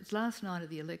 on the last night of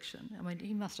the election, I mean,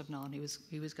 he must have known he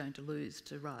was going to lose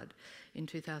to Rudd in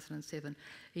 2007.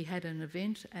 He had an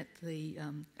event at the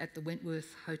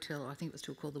Wentworth Hotel, I think it was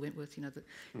still called the Wentworth, you know,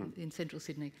 in central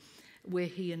Sydney, where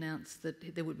he announced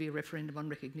that there would be a referendum on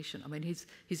recognition. I mean,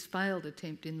 his failed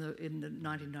attempt in the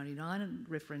 1999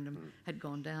 referendum had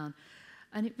gone down.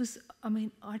 And it was, I mean,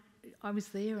 I was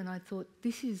there and I thought,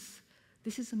 this is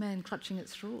a man clutching at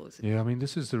straws. Yeah, I mean,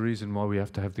 this is the reason why we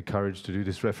have to have the courage to do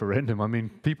this referendum. I mean,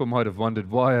 people might have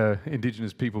wondered, why are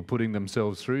Indigenous people putting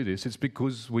themselves through this? It's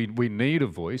because we need a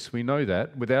voice. We know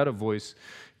that. Without a voice,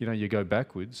 you know, you go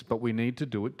backwards, but we need to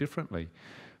do it differently.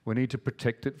 We need to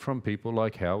protect it from people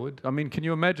like Howard. I mean, can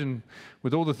you imagine,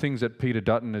 with all the things that Peter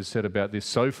Dutton has said about this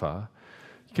so far,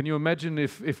 can you imagine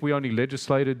if we only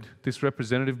legislated this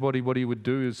representative body, what he would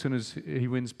do as soon as he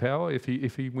wins power, if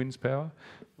he wins power?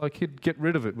 Like, he'd get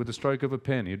rid of it with a stroke of a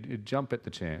pen. He'd jump at the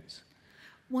chance.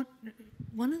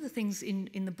 One of the things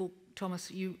in the book,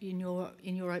 Thomas, you in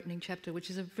your opening chapter, which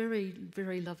is a very,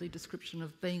 very lovely description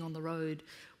of being on the road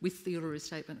with the Uluru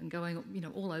Statement and going, you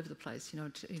know, all over the place, you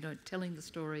know, telling the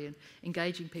story and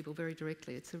engaging people very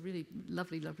directly. It's a really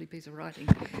lovely, lovely piece of writing.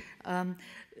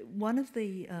 One of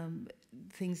the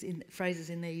phrases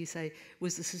in there you say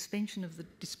was the suspension of the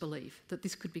disbelief that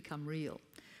this could become real.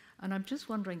 And I'm just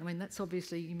wondering, I mean, that's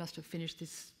obviously, you must have finished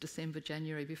this December,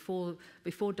 January, before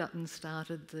Dutton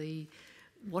started the,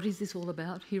 what is this all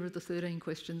about? Here are the 13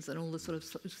 questions and all the sort of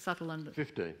subtle 15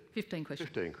 questions. 15 questions.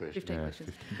 15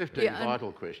 questions. 15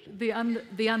 vital questions.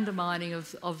 The undermining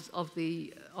of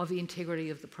the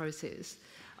integrity of the process.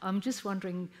 I'm just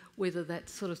wondering whether that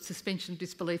sort of suspension of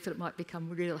disbelief that it might become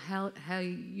real, how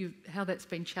that's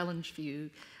been challenged for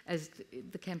you as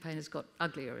the campaign has got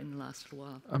uglier in the last little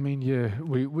while. I mean, yeah,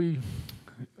 we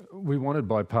wanted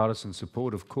bipartisan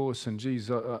support, of course, and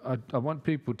geez, I want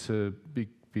people to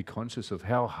be conscious of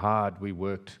how hard we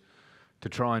worked to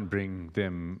try and bring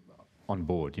them on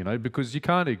board, you know, because you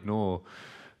can't ignore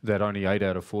that only 8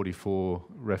 out of 44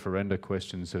 referenda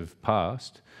questions have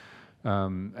passed,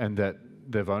 and that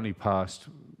they've only passed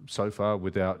so far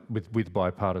with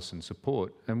bipartisan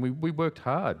support, and we worked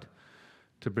hard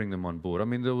to bring them on board. I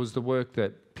mean, there was the work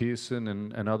that Pearson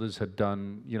and others had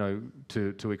done, you know,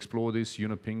 to explore this,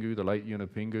 Yunupingu, the late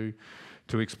Yunupingu,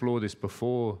 to explore this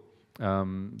before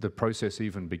the process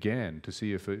even began, to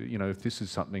see if this is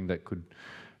something that could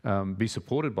be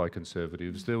supported by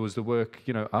Conservatives. There was the work,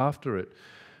 you know, after it.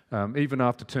 Even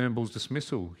after Turnbull's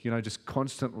dismissal, you know, just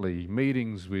constantly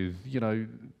meetings with, you know,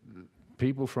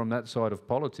 people from that side of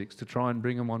politics to try and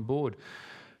bring them on board.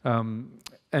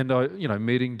 And I, you know,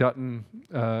 meeting Dutton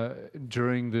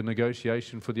during the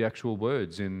negotiation for the actual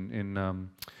words in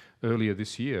earlier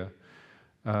this year.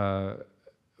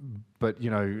 But,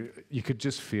 you know, you could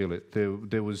just feel it.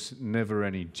 There was never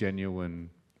any genuine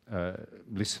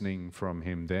listening from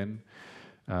him then.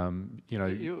 You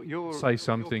know, say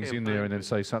some things in there and then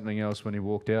say something else when he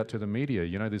walked out to the media.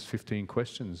 You know, this 15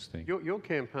 questions thing. Your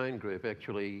campaign group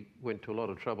actually went to a lot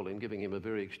of trouble in giving him a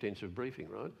very extensive briefing,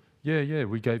 right? Yeah,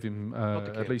 we gave him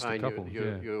at least a couple.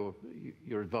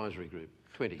 Your advisory group,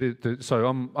 20. So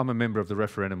I'm a member of the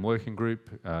referendum working group,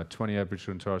 20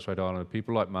 Aboriginal and Torres Strait Islander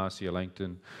people like Marcia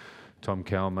Langton, Tom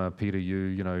Kalmer, Peter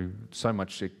Yu, so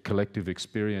much collective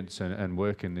experience and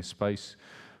work in this space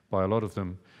by a lot of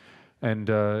them. And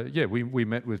we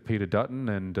met with Peter Dutton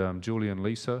and Julie and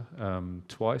Lisa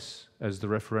twice as the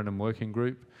referendum working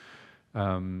group.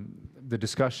 The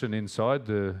discussion inside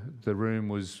the room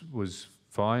was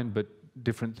fine, but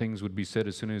different things would be said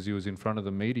as soon as he was in front of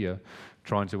the media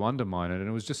trying to undermine it, and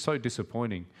it was just so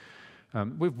disappointing.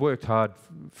 We've worked hard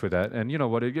for that, and you know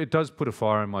what, it does put a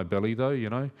fire in my belly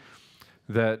though,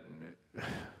 that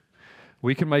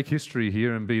we can make history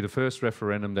here and be the first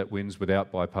referendum that wins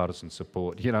without bipartisan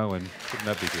support, and wouldn't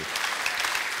that be good?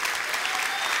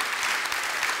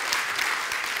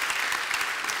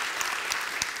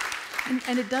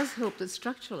 And it does help that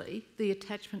structurally the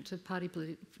attachment to party,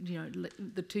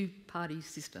 the two-party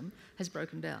system has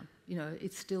broken down.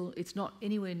 It's not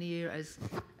anywhere near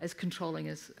as controlling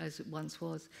as it once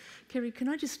was. Kerry, can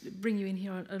I just bring you in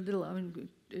here a little? I mean,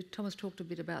 Thomas talked a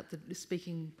bit about the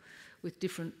speaking with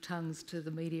different tongues to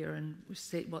the media and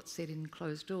what's said in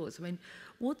closed doors. I mean,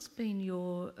 what's been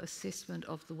your assessment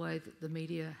of the way that the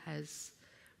media has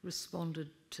responded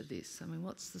to this? I mean,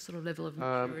 what's the sort of level of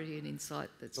maturity and insight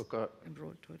that's been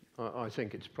brought to it? I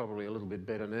think it's probably a little bit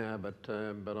better now,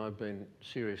 but I've been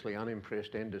seriously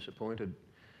unimpressed and disappointed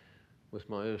with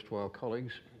my erstwhile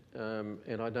colleagues,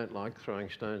 and I don't like throwing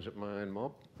stones at my own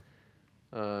mob.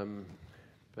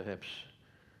 Perhaps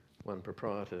one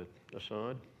proprietor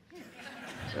aside.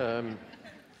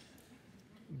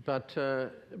 But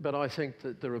I think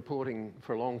that the reporting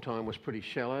for a long time was pretty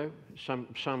shallow.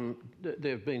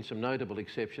 There have been some notable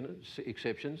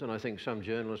exceptions, and I think some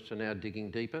journalists are now digging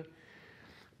deeper.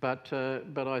 But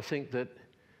I think that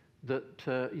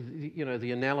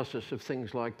the analysis of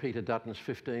things like Peter Dutton's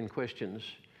 15 questions,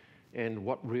 and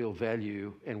what real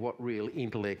value and what real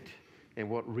intellect and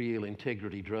what real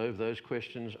integrity drove those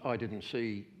questions, I didn't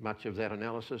see much of that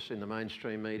analysis in the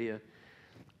mainstream media.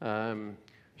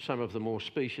 Some of the more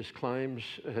specious claims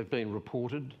have been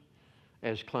reported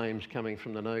as claims coming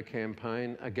from the No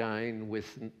campaign, again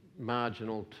with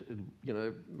marginal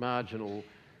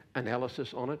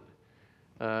analysis on it.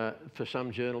 For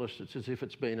some journalists, it's as if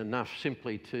it's been enough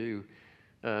simply to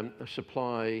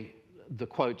supply the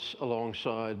quotes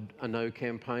alongside a No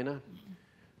campaigner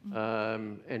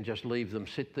and just leave them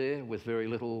sit there with very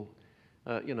little.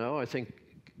 I think,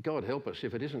 God help us,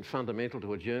 if it isn't fundamental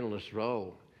to a journalist's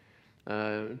role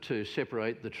to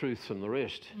separate the truth from the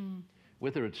rest,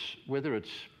 whether it's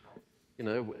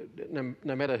no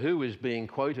matter who is being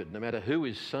quoted, no matter who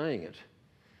is saying it,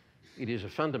 it is a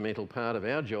fundamental part of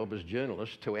our job as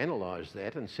journalists to analyse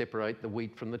that and separate the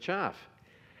wheat from the chaff.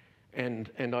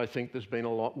 And I think there's been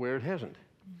a lot where it hasn't.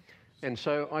 And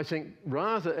so I think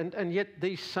and yet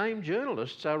these same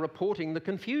journalists are reporting the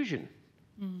confusion.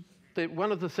 That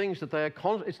one of the things that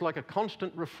it's like a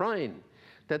constant refrain,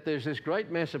 that there's this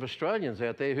great mass of Australians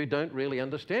out there who don't really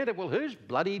understand it. Well, whose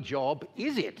bloody job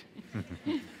is it,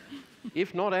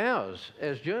 if not ours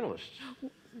as journalists?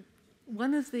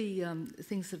 One of the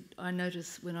things that I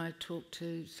notice when I talk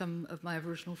to some of my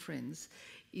Aboriginal friends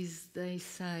is they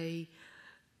say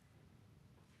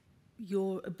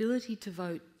your ability to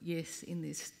vote yes in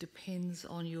this depends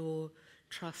on your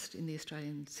trust in the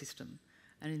Australian system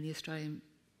and in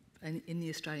the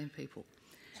Australian people.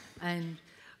 And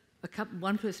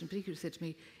one person in particular said to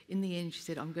me, in the end, she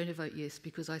said, I'm going to vote yes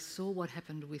because I saw what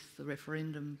happened with the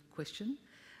referendum question,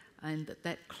 and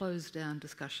that closed down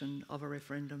discussion of a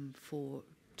referendum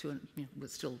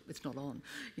it's not on,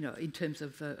 in terms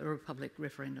of a republic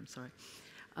referendum, sorry.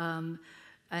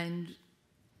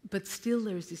 But still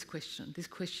there is this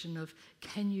question of,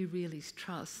 can you really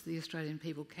trust the Australian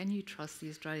people? Can you trust the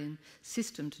Australian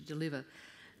system to deliver?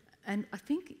 And I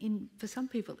think for some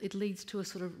people it leads to a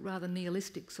sort of rather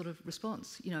nihilistic sort of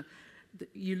response.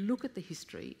 You look at the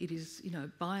history, it is,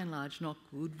 by and large not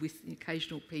good, with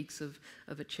occasional peaks of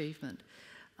achievement.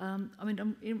 I mean,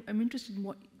 I'm interested in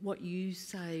what you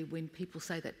say when people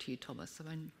say that to you, Thomas. I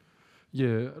mean,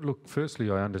 yeah. Look,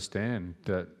 firstly, I understand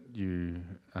that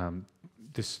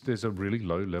there's a really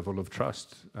low level of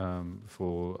trust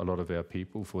for a lot of our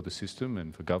people, for the system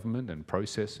and for government and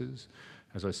processes.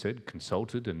 As I said,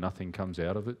 consulted and nothing comes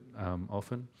out of it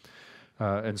often.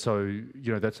 And so,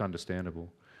 that's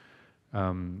understandable.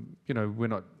 We're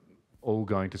not all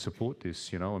going to support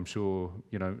this, I'm sure,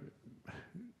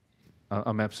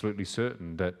 I'm absolutely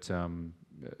certain that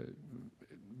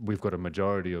we've got a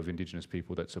majority of Indigenous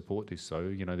people that support this.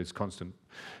 So,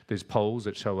 there's polls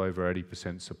that show over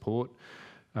 80% support,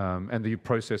 and the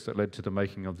process that led to the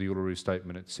making of the Uluru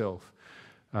Statement itself.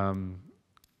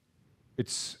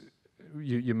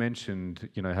 you mentioned,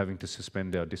 you know, having to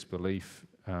suspend our disbelief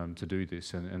to do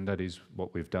this, and that is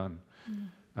what we've done.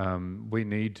 We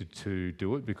need to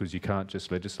do it because you can't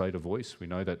just legislate a voice. We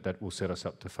know that that will set us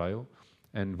up to fail,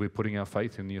 and we're putting our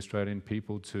faith in the Australian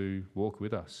people to walk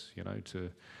with us. You know,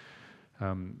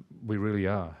 we really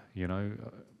are. You know,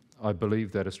 I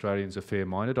believe that Australians are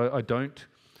fair-minded. I don't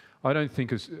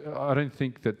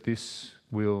think that this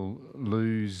will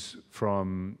lose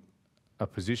from a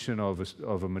position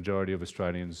of a majority of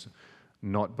Australians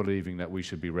not believing that we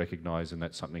should be recognised and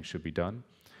that something should be done.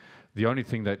 The only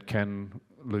thing that can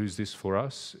lose this for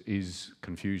us is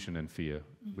confusion and fear,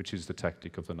 which is the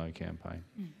tactic of the No campaign.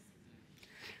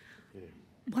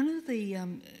 One of the,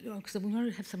 because we want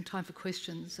to have some time for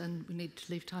questions and we need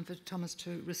to leave time for Thomas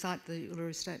to recite the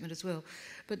Uluru Statement as well,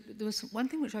 but there was one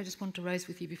thing which I just wanted to raise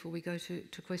with you before we go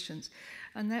to questions,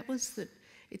 and that was that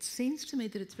it seems to me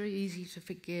that it's very easy to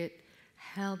forget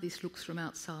how this looks from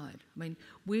outside. I mean,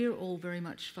 we're all very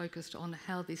much focused on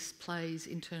how this plays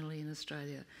internally in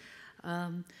Australia.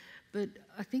 But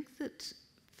I think that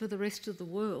for the rest of the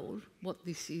world, what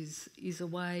this is a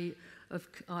way of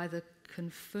either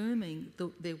confirming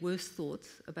their worst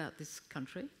thoughts about this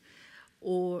country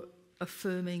or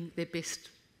affirming their best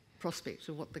prospect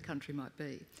of what the country might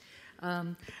be.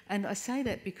 And I say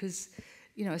that because,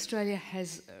 you know, Australia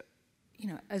has, you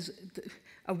know, as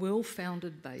a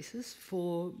well-founded basis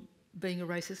for being a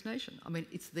racist nation. I mean,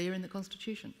 it's there in the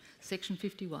Constitution. Section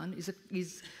 51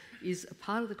 is a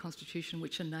part of the Constitution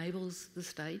which enables the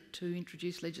state to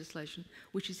introduce legislation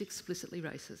which is explicitly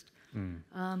racist.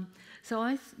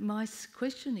 So my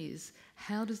question is,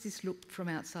 how does this look from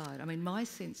outside? I mean, my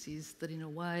sense is that in a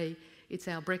way it's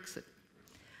our Brexit,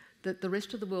 that the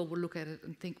rest of the world will look at it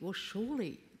and think, well,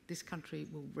 surely this country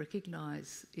will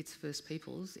recognise its First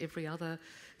Peoples. Every other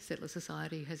settler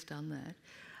society has done that.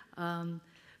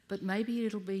 But maybe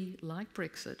it'll be like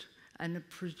Brexit and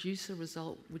produce a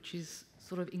result which is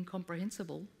sort of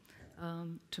incomprehensible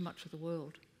to much of the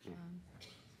world.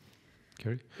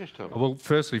 Kerry? Yes, Tom. Well,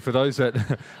 firstly, for those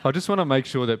that... I just want to make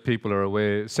sure that people are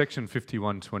aware, Section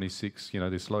 5126, you know,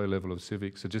 this low level of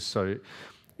civics, so just so...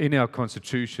 In our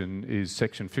Constitution is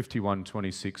Section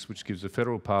 5126, which gives the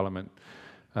Federal Parliament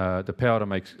the power to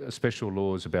make special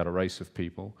laws about a race of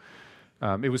people.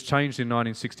 It was changed in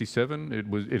 1967.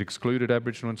 It excluded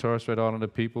Aboriginal and Torres Strait Islander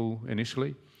people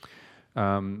initially.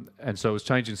 And so it was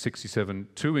changed in 1967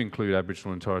 to include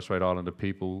Aboriginal and Torres Strait Islander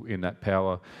people in that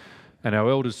power. And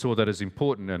our elders saw that as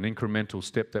important, an incremental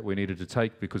step that we needed to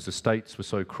take because the states were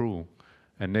so cruel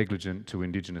and negligent to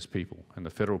Indigenous people. And the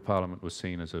Federal Parliament was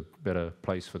seen as a better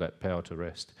place for that power to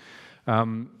rest.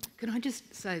 Can I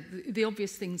just say, the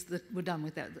obvious things that were done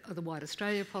with that are the White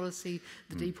Australia policy,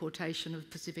 the deportation of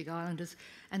Pacific Islanders,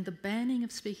 and the banning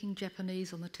of speaking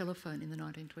Japanese on the telephone in the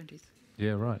 1920s.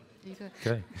 Yeah, right. There you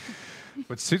go. Okay.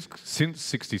 But since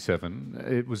 1967,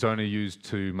 it was only used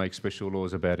to make special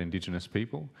laws about Indigenous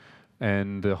people.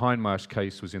 And the Hindmarsh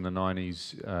case was in the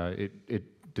 90s.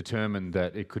 It determined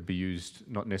that it could be used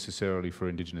not necessarily for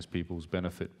Indigenous people's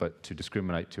benefit, but to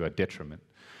discriminate to our detriment.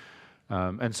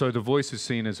 And so the voice is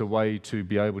seen as a way to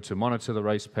be able to monitor the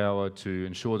race power, to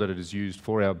ensure that it is used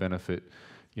for our benefit,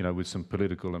 you know, with some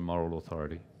political and moral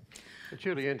authority.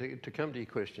 Julianne, to come to your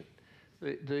question,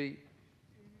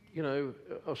 you know,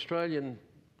 Australian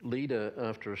leader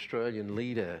after Australian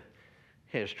leader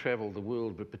has travelled the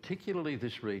world, but particularly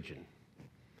this region,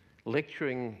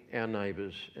 lecturing our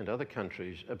neighbours and other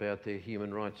countries about their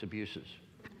human rights abuses.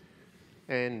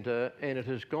 And it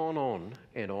has gone on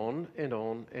and on and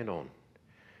on and on.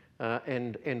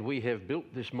 And we have built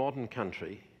this modern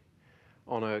country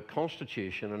on a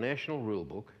constitution, a national rule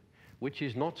book, which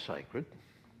is not sacred,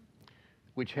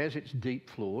 which has its deep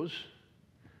flaws,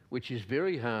 which is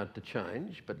very hard to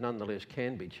change, but nonetheless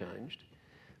can be changed.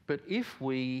 But if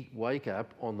we wake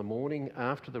up on the morning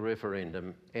after the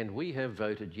referendum and we have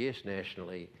voted yes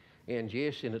nationally and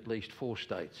yes in at least 4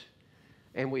 states,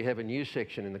 and we have a new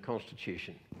section in the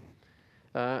Constitution,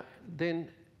 then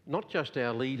not just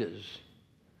our leaders,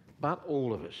 but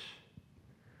all of us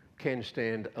can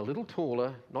stand a little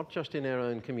taller, not just in our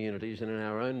own communities and in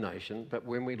our own nation, but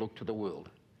when we look to the world.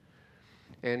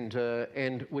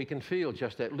 And we can feel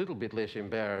just that little bit less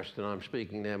embarrassed, and I'm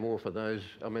speaking now more for those.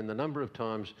 I mean, the number of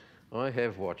times I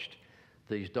have watched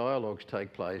these dialogues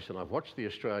take place, and I've watched the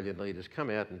Australian leaders come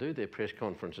out and do their press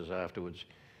conferences afterwards,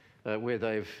 where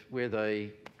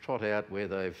they trot out where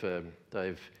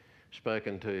they've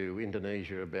spoken to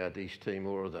Indonesia about East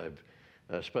Timor, or they've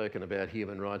spoken about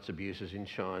human rights abuses in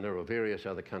China or various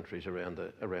other countries around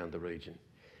the region,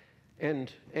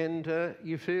 and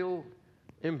you feel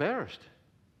embarrassed.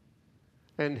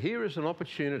 And here is an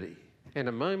opportunity and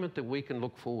a moment that we can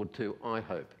look forward to, I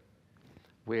hope,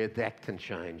 where that can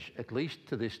change, at least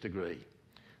to this degree,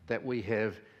 that we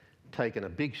have taken a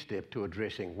big step to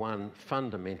addressing one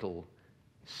fundamental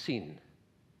sin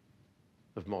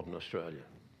of modern Australia.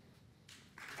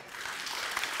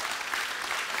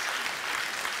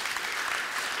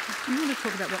 Do you want to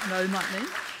talk about what no might mean?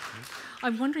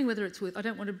 I'm wondering whether it's worth, I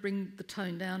don't want to bring the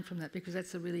tone down from that because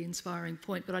that's a really inspiring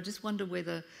point, but I just wonder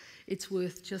whether it's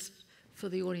worth just for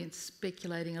the audience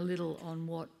speculating a little on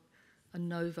what a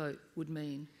no vote would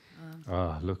mean.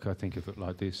 Look, I think of it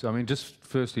like this. I mean, just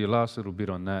firstly, a last little bit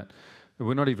on that.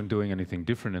 We're not even doing anything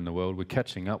different in the world. We're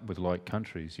catching up with like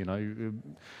countries, you know.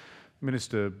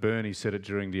 Minister Burney said it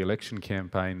during the election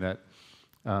campaign that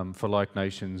for like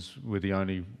nations, we're the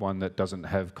only one that doesn't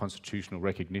have constitutional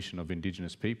recognition of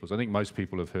Indigenous peoples. I think most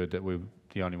people have heard that we're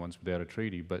the only ones without a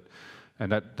treaty,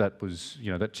 and that was,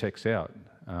 you know, that checks out.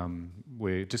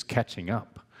 We're just catching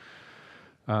up.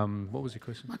 What was your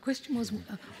question? My question was,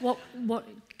 what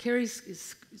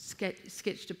Kerry's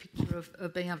sketched a picture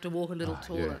of being able to walk a little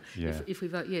taller if we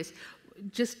vote yes.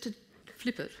 Just to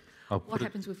flip it, what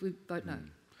happens if we vote no?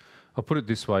 I'll put it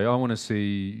this way. I want to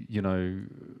see, you know,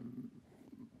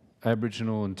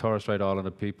 Aboriginal and Torres Strait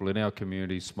Islander people in our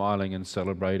community smiling and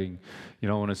celebrating. You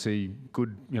know, I want to see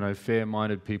good, you know,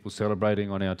 fair-minded people celebrating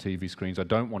on our TV screens. I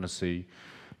don't want to see,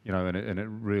 you know, and it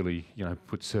really, you know,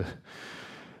 puts a...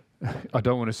 I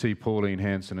don't want to see Pauline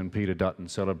Hanson and Peter Dutton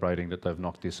celebrating that they've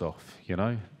knocked this off, you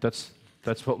know? That's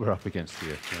what we're up against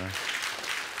here, you know?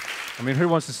 I mean, who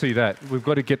wants to see that? We've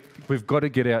got to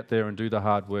get out there and do the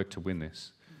hard work to win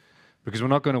this. Because we're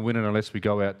not going to win it unless we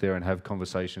go out there and have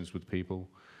conversations with people.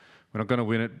 We're not going to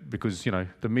win it because, you know,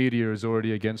 the media is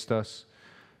already against us.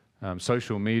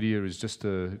 Social media is just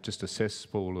a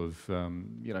cesspool of,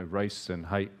 you know, race and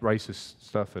hate, racist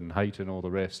stuff and hate and all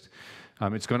the rest.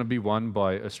 It's going to be won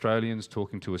by Australians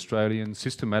talking to Australians,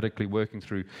 systematically working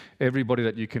through everybody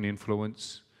that you can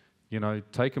influence. You know,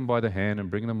 take them by the hand and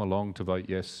bring them along to vote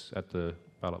yes at the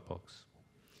ballot box.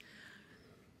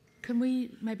 Can we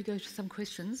maybe go to some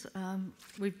questions?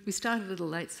 We started a little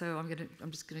late, so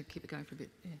I'm just going to keep it going for a bit.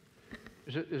 Yeah.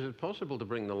 Is it possible to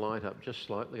bring the light up just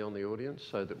slightly on the audience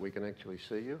so that we can actually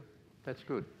see you? That's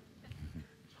good.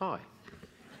 Hi.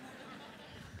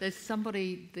 There's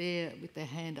somebody there with their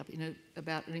hand up in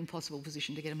about an impossible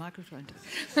position to get a microphone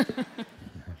to.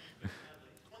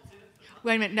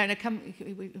 Wait a minute, no, come,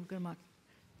 we've got a mic.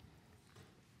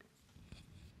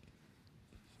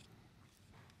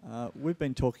 We've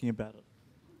been talking about it.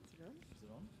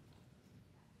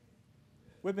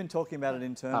 We've been talking about it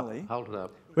internally. Hold it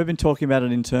up. We've been talking about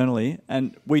it internally,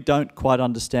 and we don't quite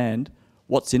understand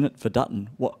what's in it for Dutton.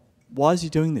 Why is he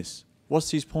doing this? What's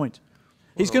his point?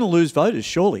 He's going to lose voters,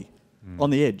 surely,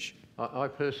 on the edge. I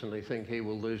personally think he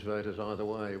will lose voters either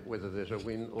way, whether there's a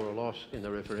win or a loss in the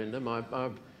referendum.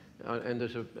 I've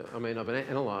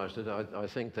analysed it. I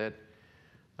think that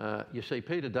you see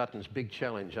Peter Dutton's big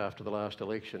challenge after the last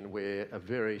election, where a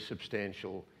very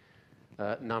substantial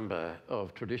number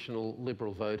of traditional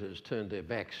Liberal voters turned their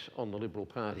backs on the Liberal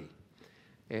Party.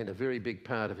 And a very big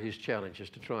part of his challenge is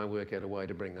to try and work out a way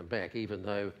to bring them back, even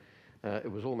though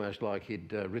it was almost like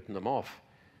he'd written them off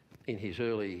in his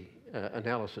early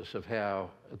analysis of how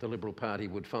the Liberal Party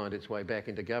would find its way back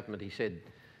into government. He said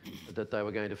that they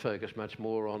were going to focus much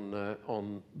more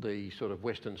on the sort of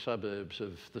western suburbs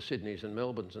of the Sydneys and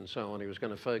Melbournes and so on. He was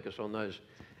going to focus on those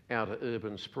outer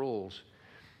urban sprawls.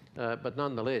 But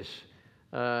nonetheless,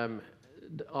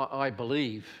 I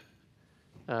believe,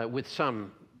 with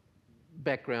some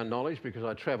background knowledge, because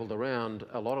I travelled around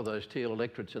a lot of those teal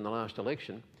electorates in the last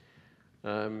election,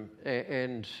 and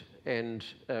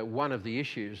one of the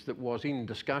issues that was in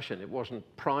discussion, it wasn't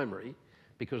primary,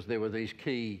 because there were these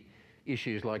key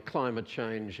issues like climate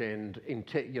change and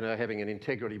having an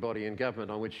integrity body in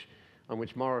government on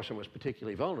which Morrison was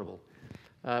particularly vulnerable.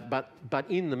 But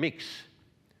in the mix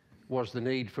was the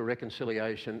need for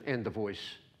reconciliation and the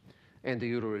voice and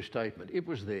the Uluru Statement. It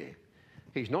was there.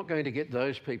 He's not going to get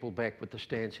those people back with the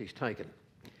stance he's taken,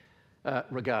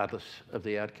 regardless of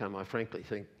the outcome, I frankly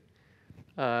think.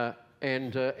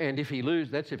 And if he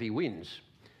loses, that's if he wins.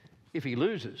 If he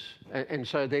loses, and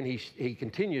so then he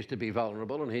continues to be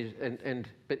vulnerable, but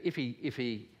if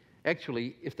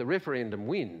the referendum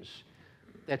wins,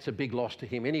 that's a big loss to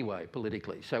him anyway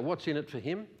politically. So what's in it for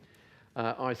him?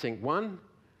 I think one,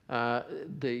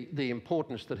 the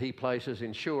importance that he places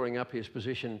in shoring up his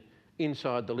position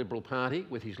inside the Liberal Party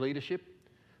with his leadership,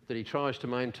 that he tries to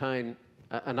maintain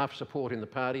enough support in the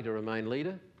party to remain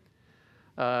leader.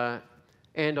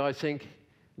 And I think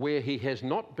where he has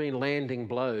not been landing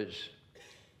blows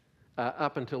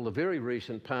up until the very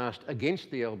recent past against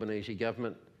the Albanese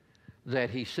government, that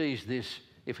he sees this,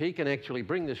 if he can actually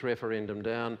bring this referendum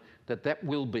down, that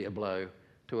will be a blow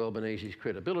to Albanese's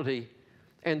credibility.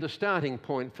 And the starting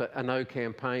point for a no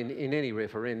campaign in any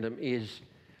referendum is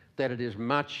that it is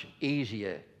much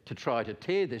easier to try to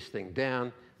tear this thing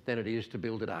down than it is to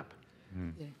build it up.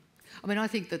 Yeah. I mean, I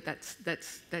think that's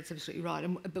absolutely right.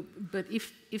 But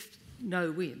if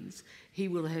no wins, he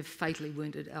will have fatally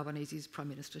wounded Albanese's prime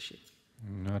ministership.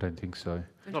 No, I don't think so.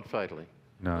 Not fatally.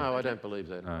 No. No, I don't believe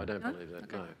that. No. I don't believe that.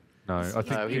 Okay. No. No, I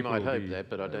think He people might will hope be- that,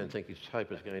 but I don't think his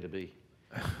hope is going to be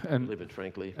delivered,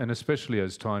 frankly. And especially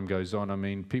as time goes on, I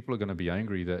mean, people are going to be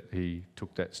angry that he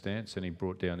took that stance and he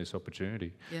brought down this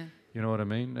opportunity. Yeah. You know what I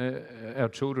mean? Our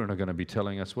children are going to be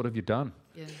telling us, what have you done?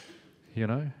 Yeah. You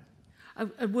know?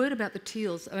 A word about the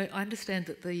Teals. I understand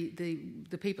that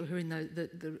the people who are in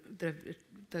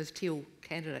those Teal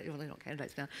candidates, well, they're not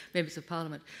candidates now, members of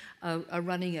Parliament, are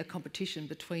running a competition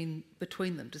between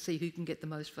them to see who can get the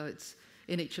most votes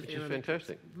in each of Which their is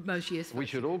fantastic. most yes votes. We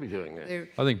should all be doing that.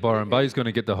 I think Byron Bay's going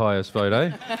to get the highest vote,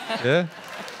 eh? Yeah?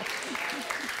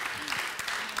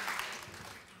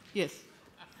 Yes.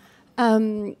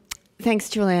 Thanks,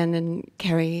 Julianne and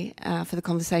Kerry, for the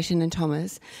conversation, and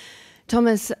Thomas.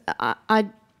 Thomas,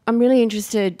 I'm really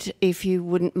interested, if you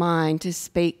wouldn't mind, to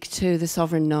speak to the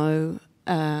Sovereign No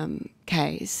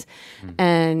case.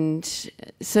 And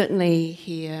certainly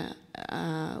here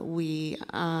we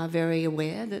are very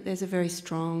aware that there's a very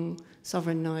strong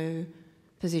Sovereign No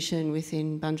position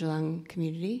within Bundjalung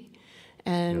community.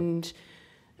 And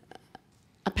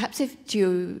perhaps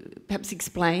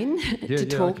explain to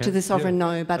talk to the Sovereign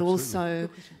No, but absolutely.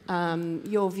 also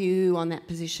your view on that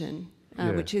position,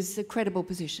 which is a credible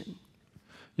position.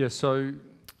 Yeah, so,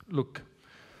 look,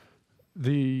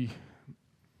 it's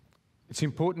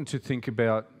important to think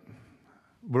about,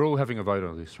 we're all having a vote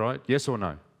on this, right? Yes or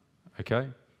no, okay?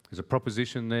 There's a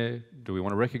proposition there. Do we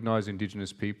want to recognise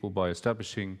Indigenous people by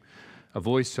establishing a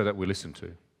voice so that we listen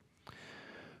to?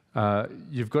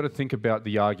 You've got to think about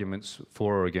the arguments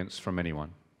for or against from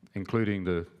anyone, including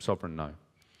the Sovereign No.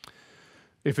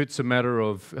 If it's a matter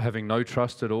of having no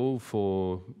trust at all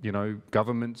for,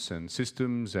 governments and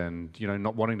systems and,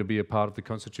 not wanting to be a part of the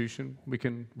Constitution, we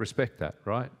can respect that,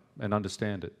 right, and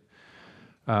understand it.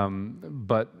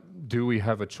 But do we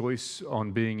have a choice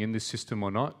on being in this system or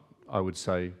not? I would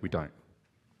say we don't.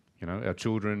 Our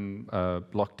children are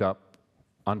locked up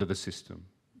under the system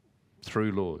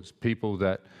through laws. People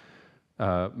that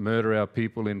murder our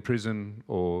people in prison,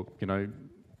 or,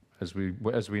 as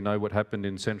we know what happened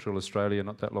in Central Australia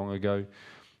not that long ago,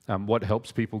 what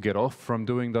helps people get off from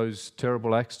doing those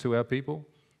terrible acts to our people?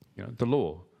 The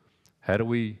law. How do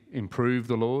we improve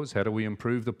the laws? How do we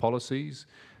improve the policies?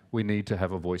 We need to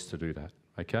have a voice to do that,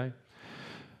 okay?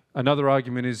 Another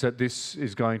argument is that this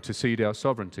is going to cede our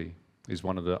sovereignty, is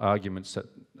one of the arguments that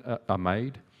are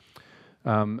made.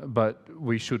 But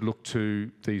we should look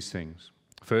to these things.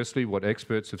 Firstly, what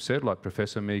experts have said, like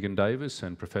Professor Megan Davis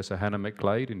and Professor Hannah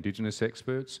McGlade, Indigenous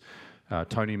experts,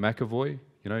 Tony McAvoy,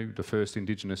 the first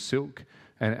Indigenous silk,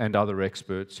 and other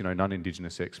experts,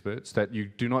 non-Indigenous experts, that you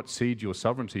do not cede your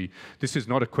sovereignty. This is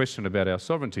not a question about our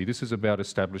sovereignty. This is about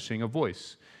establishing a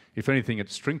voice. If anything, it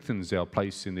strengthens our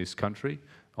place in this country,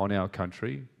 on our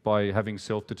country, by having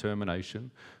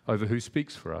self-determination over who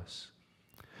speaks for us.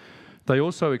 They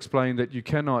also explain that you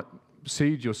cannot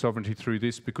cede your sovereignty through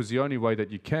this, because the only way that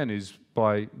you can is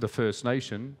by the First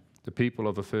Nation, the people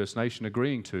of a First Nation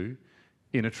agreeing to,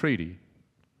 in a treaty,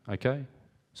 okay?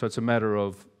 So it's a matter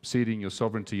of ceding your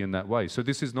sovereignty in that way. So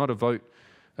this is not a vote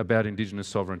about Indigenous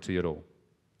sovereignty at all,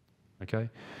 okay?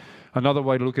 Another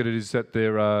way to look at it is that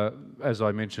there are, as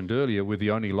I mentioned earlier, we're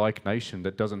the only like nation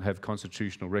that doesn't have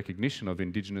constitutional recognition of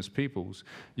Indigenous peoples.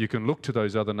 You can look to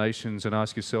those other nations and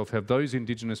ask yourself, have those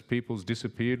Indigenous peoples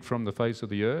disappeared from the face of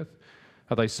the earth?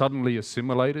 Are they suddenly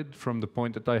assimilated from the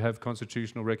point that they have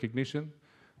constitutional recognition?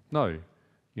 No.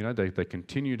 They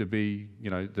continue to be,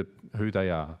 who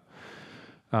they are.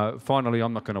 Finally,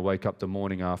 I'm not going to wake up the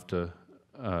morning after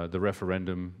the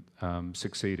referendum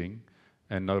succeeding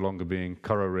and no longer being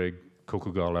Kurareg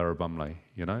Kukugal Arabumle,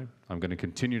 I'm going to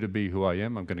continue to be who I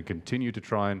am. I'm going to continue to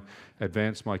try and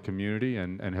advance my community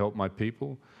and help my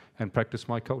people and practice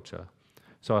my culture.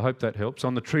 So I hope that helps.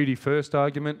 On the treaty first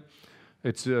argument,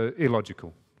 it's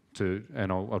illogical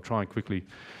and I'll try and quickly.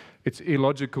 It's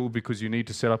illogical because you need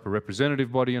to set up a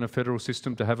representative body in a federal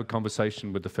system to have a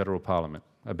conversation with the federal parliament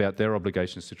about their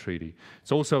obligations to treaty.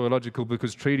 It's also illogical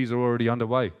because treaties are already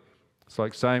underway. It's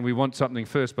like saying we want something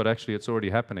first, but actually it's already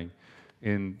happening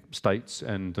in states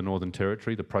and the Northern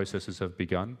Territory. The processes have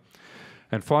begun.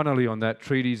 And finally on that,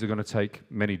 treaties are going to take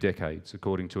many decades,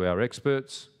 according to our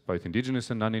experts, both Indigenous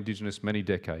and non-Indigenous, many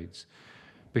decades.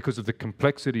 Because of the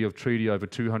complexity of treaty over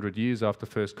 200 years after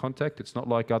first contact, it's not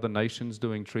like other nations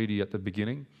doing treaty at the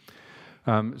beginning.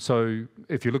 So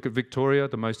if you look at Victoria,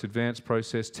 the most advanced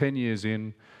process, 10 years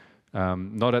in,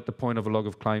 not at the point of a log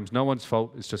of claims, no one's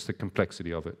fault, it's just the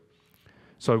complexity of it.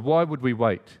 So why would we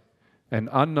wait an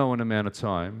unknown amount of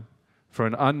time for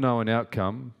an unknown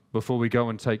outcome before we go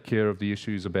and take care of the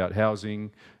issues about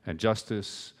housing and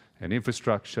justice and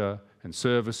infrastructure and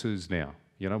services now?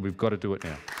 You know, we've got to do it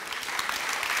now.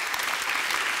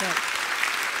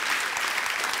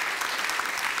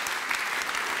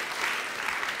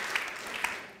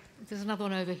 There's another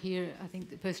one over here. I think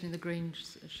the person in the green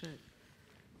shirt.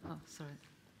 Oh, sorry.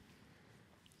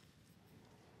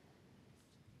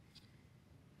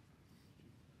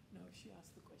 No, she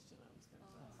asked the question I was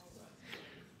going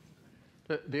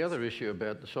to ask. The other issue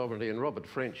about the sovereignty, and Robert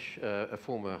French, a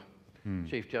former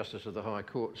Chief Justice of the High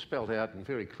Court, spelt out in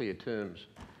very clear terms,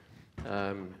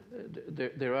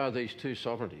 there are these two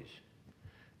sovereignties.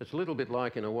 It's a little bit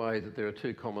like, in a way, that there are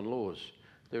two common laws.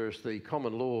 There is the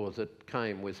common law that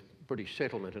came with British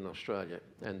settlement in Australia,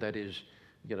 and that is,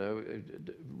 you know,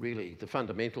 really the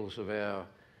fundamentals of our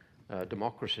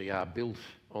democracy are built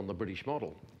on the British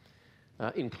model,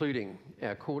 including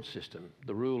our court system,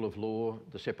 the rule of law,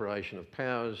 the separation of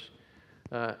powers,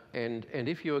 and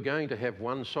if you are going to have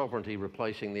one sovereignty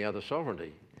replacing the other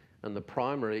sovereignty, and the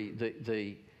primary,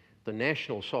 the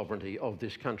national sovereignty of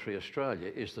this country, Australia,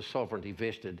 is the sovereignty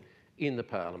vested in the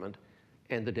Parliament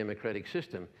and the democratic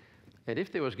system. And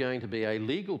if there was going to be a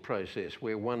legal process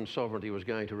where one sovereignty was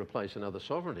going to replace another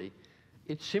sovereignty,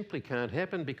 it simply can't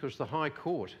happen, because the High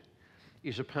Court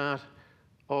is a part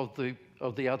of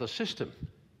the other system.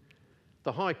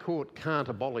 The High Court can't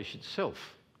abolish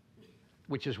itself,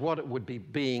 which is what it would be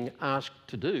being asked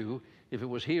to do if it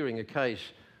was hearing a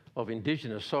case of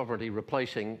Indigenous sovereignty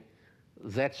replacing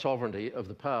that sovereignty of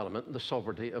the Parliament and the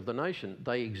sovereignty of the nation.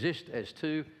 They exist as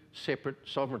two separate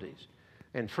sovereignties.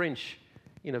 And French,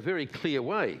 in a very clear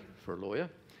way for a lawyer,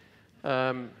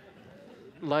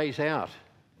 lays out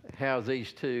how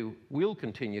these two will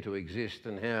continue to exist,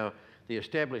 and how the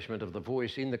establishment of the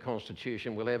voice in the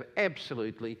Constitution will have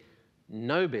absolutely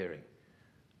no bearing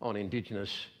on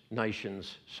Indigenous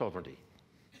nations' sovereignty.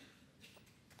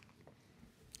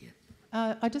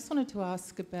 I just wanted to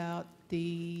ask about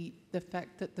the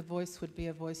fact that the voice would be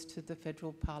a voice to the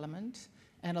federal parliament,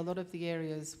 and a lot of the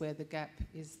areas where the gap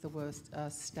is the worst are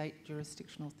state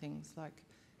jurisdictional things like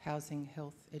housing,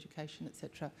 health, education,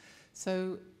 etc.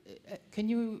 So can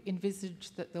you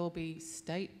envisage that there will be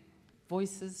state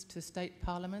voices to state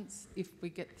parliaments if we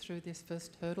get through this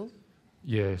first hurdle?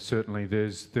 Yeah, certainly.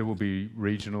 There will be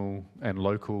regional and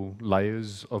local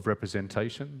layers of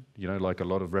representation. You know, like a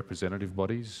lot of representative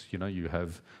bodies, you know, you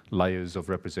have layers of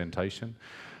representation.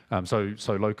 So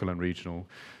local and regional.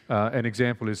 An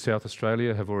example is South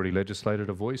Australia have already legislated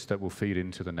a voice that will feed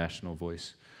into the national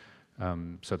voice.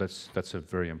 So that's a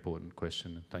very important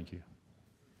question. Thank you.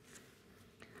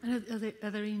 And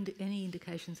are there any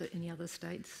indications that any other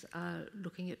states are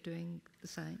looking at doing the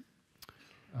same?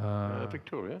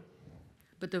 Victoria.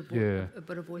 But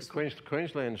a voice.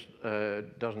 Queensland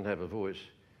doesn't have a voice.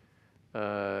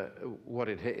 What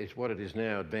it is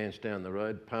now advanced down the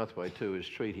road pathway to is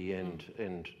treaty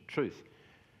and truth.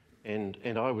 And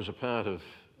I was a part of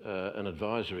an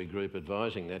advisory group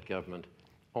advising that government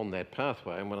on that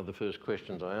pathway, and one of the first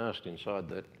questions I asked inside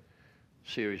that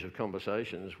series of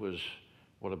conversations was,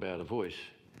 what about a voice?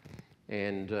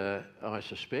 And I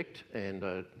suspect, and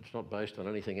it's not based on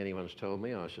anything anyone's told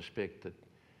me, I suspect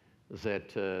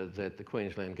that the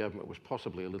Queensland government was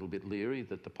possibly a little bit leery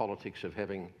that the politics of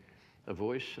having a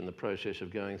voice and the process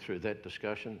of going through that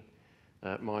discussion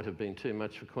might have been too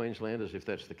much for Queenslanders. If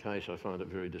that's the case, I find it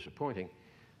very disappointing.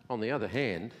 On the other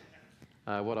hand,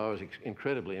 what I was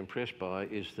incredibly impressed by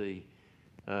is the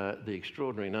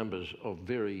extraordinary numbers of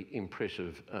very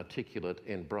impressive, articulate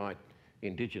and bright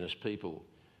Indigenous people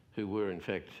who were in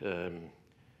fact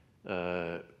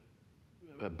a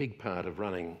big part of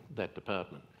running that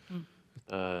department.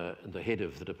 The head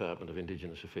of the Department of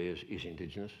Indigenous Affairs is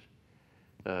Indigenous.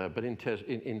 But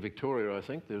in Victoria, I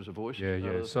think, there's a voice.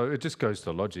 Yeah. So it just goes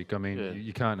to logic. I mean,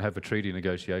 you can't have a treaty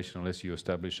negotiation unless you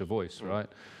establish a voice, right?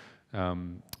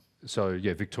 So,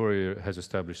 yeah, Victoria has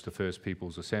established the First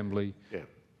Peoples Assembly. Yeah.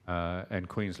 And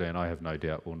Queensland, I have no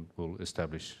doubt, will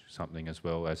establish something as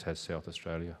well, as has South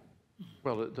Australia.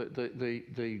 Well,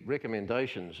 the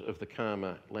recommendations of the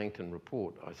Karma-Langton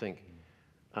report, I think,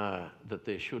 are that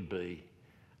there should be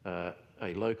a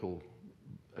local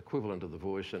equivalent of the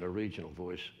voice and a regional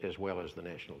voice as well as the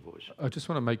national voice. I just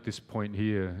want to make this point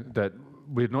here that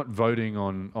we're not voting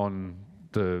on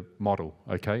the model,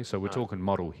 okay? So we're talking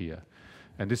model here.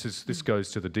 And this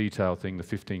goes to the detail thing, the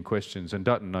 15 questions, and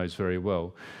Dutton knows very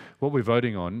well. What we're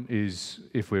voting on is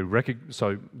if we're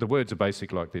so the words are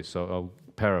basic like this, so I'll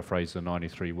paraphrase the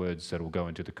 93 words that will go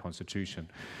into the Constitution.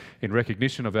 In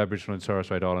recognition of Aboriginal and Torres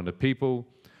Strait Islander people,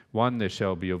 1, there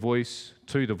shall be a voice.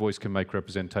 2, the voice can make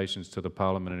representations to the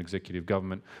Parliament and Executive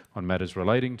Government on matters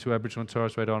relating to Aboriginal and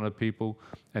Torres Strait Islander people.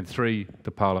 And 3,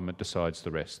 the Parliament decides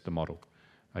the rest, the model.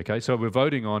 Okay, so we're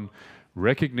voting on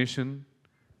recognition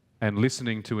and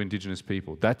listening to Indigenous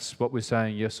people. That's what we're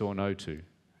saying yes or no to.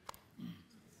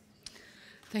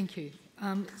 Thank you.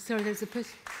 Sorry, there's a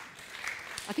person.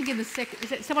 I think in the second. Is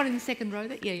that someone in the second row?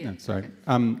 Yeah. No, sorry.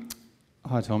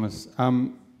 Hi, Thomas.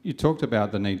 You talked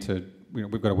about the need to.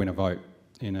 We've got to win a vote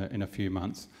in a few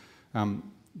months.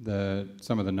 Some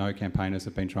of the no campaigners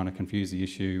have been trying to confuse the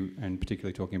issue, and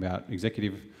particularly talking about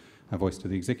a voice to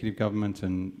the executive government,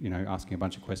 and asking a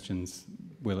bunch of questions.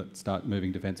 Will it start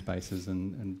moving defence bases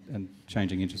and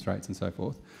changing interest rates and so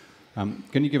forth?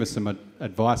 Can you give us some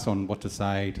advice on what to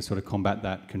say to sort of combat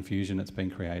that confusion that's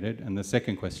been created? And the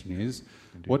second question is,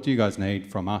 what do you guys need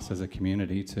from us as a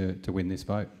community to win this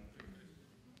vote?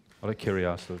 I'll let Kerry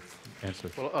answer.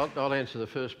 Well, I'll answer the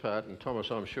first part, and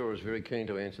Thomas, I'm sure, is very keen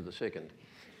to answer the second.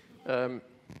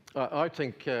 I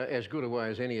think as good a way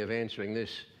as any of answering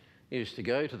this is to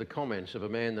go to the comments of a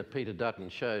man that Peter Dutton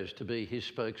chose to be his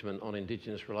spokesman on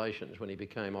Indigenous relations when he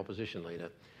became opposition leader,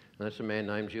 and that's a man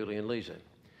named Julianne Leeser.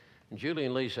 And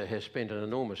Julianne Leeser has spent an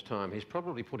enormous time. He's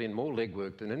probably put in more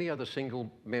legwork than any other single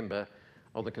member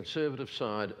on the Conservative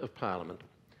side of Parliament,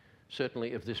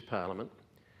 certainly of this Parliament.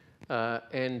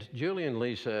 And Julianne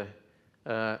Leeser,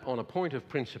 on a point of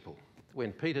principle,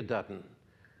 when Peter Dutton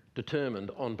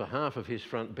determined on behalf of his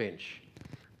front bench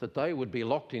that they would be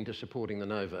locked into supporting the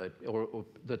no vote, or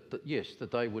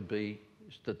that they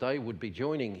would be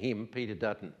joining him, Peter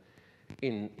Dutton,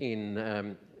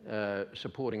 in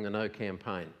supporting the no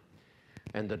campaign,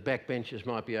 and that backbenchers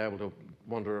might be able to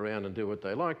wander around and do what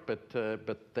they like, but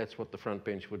that's what the front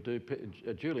bench would do.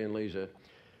 Julianne Leeser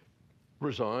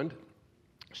resigned,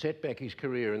 set back his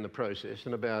career in the process,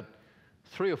 and about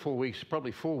 3 or 4 weeks,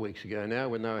 probably 4 weeks ago now,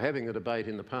 when they were having the debate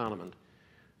in the Parliament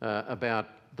about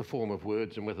the form of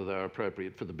words and whether they are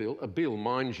appropriate for the bill. A bill,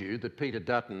 mind you, that Peter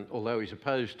Dutton, although he's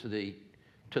opposed to the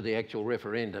actual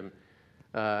referendum,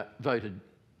 voted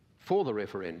for the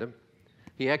referendum.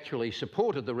 He actually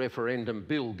supported the referendum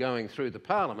bill going through the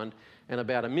Parliament, and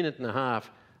about a minute and a half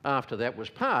after that was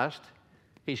passed,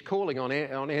 he's calling on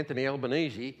Anthony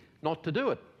Albanese not to do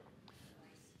it.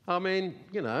 I mean,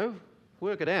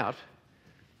 work it out.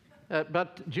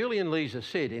 But Julianne Leeser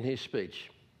said in his speech,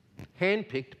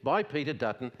 handpicked by Peter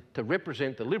Dutton to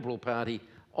represent the Liberal Party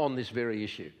on this very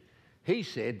issue. He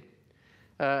said,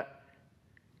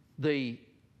 the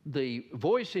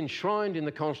voice enshrined in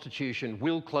the Constitution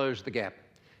will close the gap.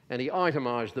 And he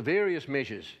itemised the various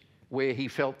measures where he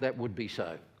felt that would be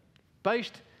so,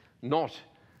 based not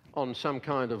on some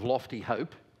kind of lofty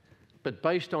hope, but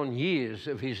based on years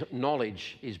of his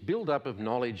knowledge, his build-up of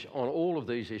knowledge on all of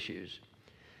these issues.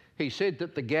 He said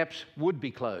that the gaps would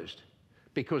be closed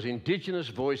because Indigenous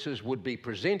voices would be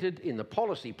presented in the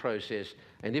policy process,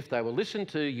 and if they were listened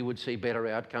to, you would see better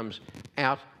outcomes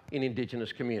out in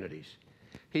Indigenous communities.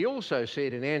 He also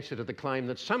said, in answer to the claim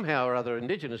that somehow or other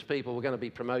Indigenous people were going to be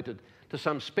promoted to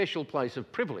some special place of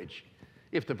privilege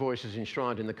if the voice is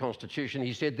enshrined in the Constitution,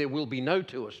 he said there will be no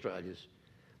two Australias.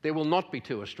 There will not be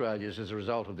two Australias as a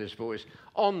result of this voice.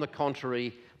 On the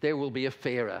contrary, there will be a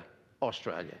fairer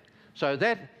Australia. So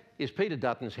that is Peter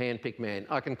Dutton's handpicked man.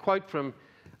 I can quote from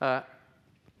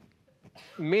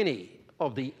many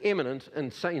of the eminent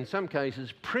and in some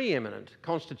cases preeminent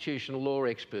constitutional law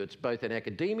experts, both in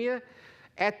academia,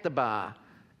 at the bar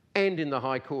and in the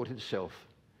High Court itself.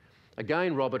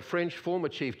 Again, Robert French, former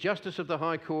Chief Justice of the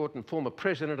High Court and former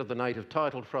President of the Native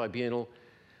Title Tribunal,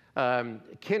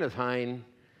 Kenneth Hayne,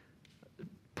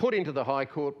 put into the High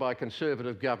Court by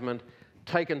Conservative government,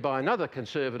 taken by another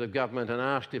Conservative government and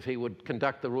asked if he would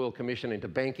conduct the Royal Commission into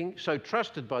banking, so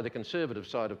trusted by the Conservative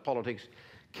side of politics.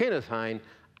 Kenneth Hayne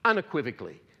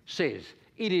unequivocally says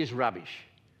it is rubbish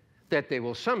that there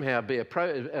will somehow be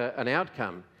an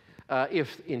outcome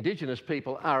if Indigenous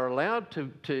people are allowed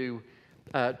to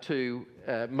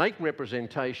make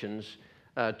representations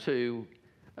to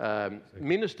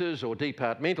ministers or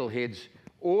departmental heads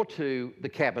or to the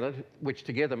Cabinet, which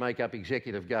together make up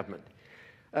executive government.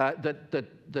 That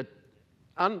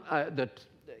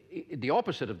the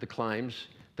opposite of the claims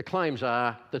The claims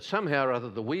are that somehow or other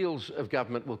the wheels of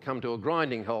government will come to a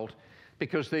grinding halt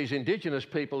because these Indigenous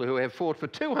people who have fought for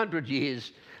 200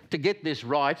 years to get this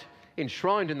right,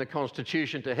 enshrined in the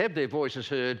Constitution, to have their voices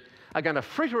heard, are going to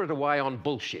fritter it away on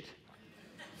bullshit.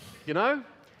 You know?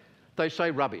 They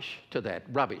say rubbish to that,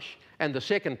 rubbish. And the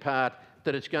second part,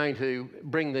 that it's going to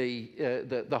bring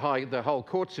the whole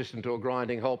court system to a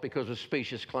grinding halt because of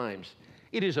specious claims.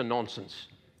 It is a nonsense.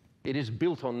 It is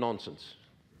built on nonsense.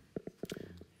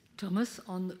 Thomas,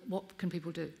 on what can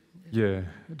people do? Yeah,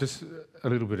 just a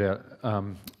little bit out.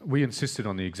 We insisted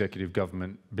on the executive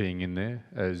government being in there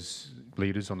as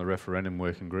leaders on the referendum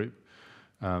working group.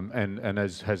 And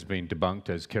as has been debunked,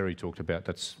 as Kerry talked about,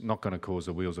 that's not going to cause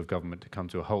the wheels of government to come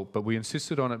to a halt. But we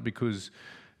insisted on it because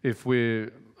if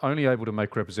we're only able to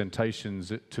make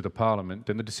representations to the Parliament,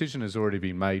 then the decision has already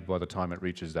been made by the time it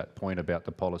reaches that point about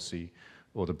the policy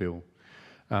or the bill.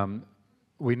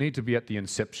 We need to be at the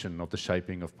inception of the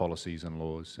shaping of policies and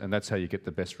laws, and that's how you get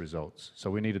the best results. So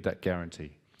we needed that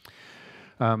guarantee.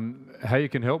 How you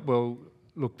can help? Well,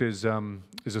 look, there's a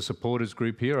supporters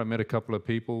group here. I met a couple of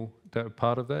people that were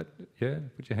part of that. Yeah,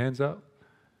 put your hands up.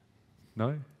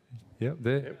 No? Yep,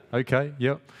 there. Yep. Okay,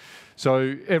 yep.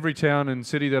 So every town and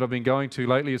city that I've been going to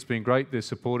lately, it's been great. There's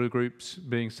supporter groups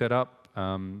being set up.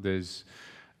 There's,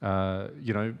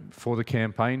 you know, for the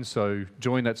campaign. So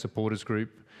join that supporters group.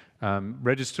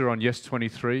 Register on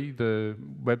Yes23, the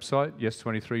website,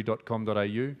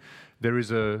 yes23.com.au. There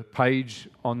is a page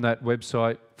on that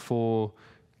website for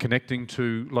connecting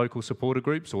to local supporter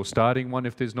groups or starting one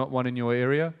if there's not one in your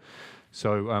area.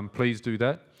 So please do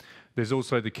that. There's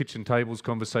also the kitchen tables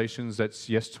conversations. That's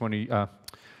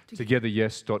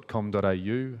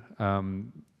togetheryes.com.au.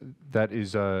 That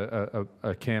is a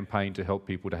campaign to help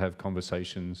people to have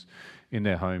conversations in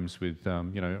their homes with,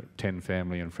 you know, 10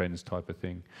 family and friends type of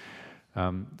thing.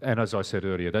 And as I said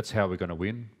earlier, that's how we're going to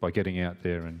win, by getting out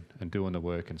there and doing the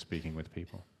work and speaking with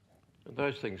people. And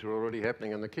those things are already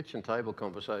happening, and the kitchen table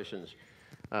conversations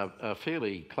are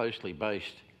fairly closely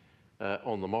based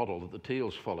on the model that the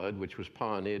Teals followed, which was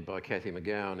pioneered by Cathy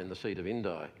McGowan in the seat of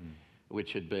Indi,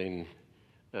 which had been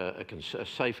a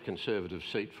safe Conservative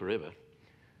seat forever.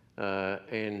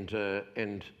 And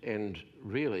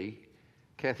really,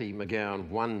 Cathy McGowan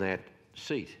won that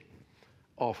seat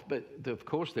off. But of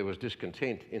course, there was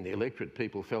discontent in the electorate.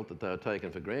 People felt that they were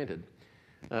taken for granted.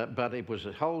 But it was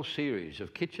a whole series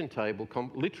of kitchen table,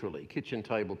 literally kitchen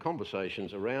table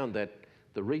conversations around that,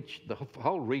 the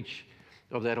whole reach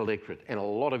of that electorate. And a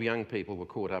lot of young people were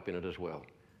caught up in it as well.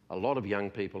 A lot of young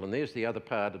people. And there's the other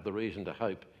part of the reason to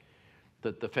hope,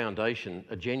 that the foundation,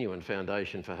 a genuine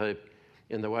foundation for hope,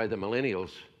 in the way the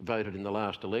millennials voted in the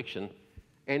last election,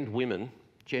 and women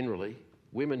generally,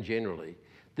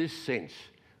 this sense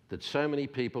that so many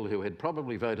people who had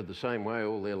probably voted the same way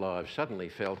all their lives suddenly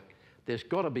felt, there's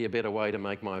got to be a better way to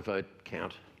make my vote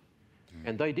count.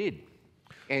 And they did.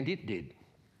 And it did.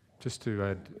 Just to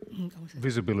add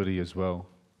visibility as well.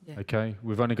 Yeah. Okay,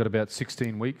 we've only got about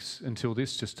 16 weeks until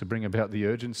this, just to bring about the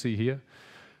urgency here.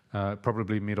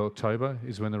 Probably mid-October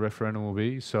is when the referendum will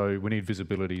be, so we need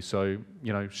visibility. So,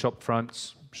 you know, shop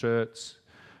fronts, shirts,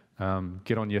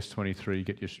 get on Yes23,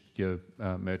 get your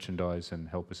merchandise and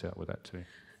help us out with that too.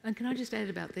 And can I just add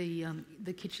about the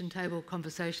kitchen table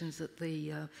conversations that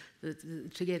the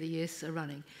Together Yes are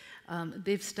running?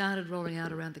 They've started rolling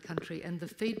out around the country, and the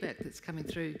feedback that's coming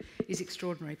through is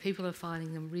extraordinary. People are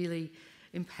finding them really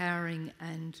empowering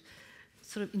and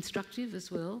sort of instructive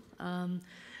as well.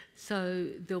 So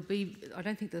there'll be, I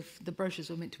don't think the brochures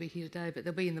were meant to be here today, but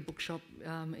they'll be in the bookshop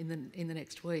in the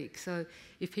next week. So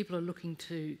if people are looking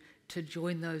to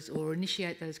join those or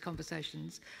initiate those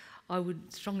conversations, I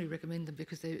would strongly recommend them,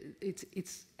 because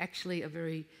it's actually a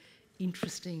very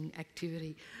interesting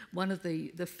activity. One of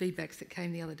the feedbacks that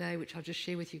came the other day, which I'll just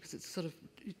share with you because it sort of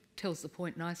tells the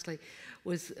point nicely,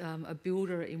 was a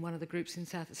builder in one of the groups in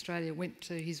South Australia went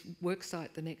to his work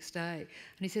site the next day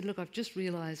and he said, look, I've just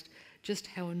realised just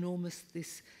how enormous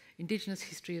this Indigenous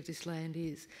history of this land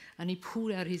is. And he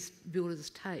pulled out his builder's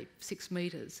tape, 6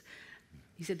 metres.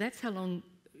 He said, that's how long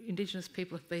Indigenous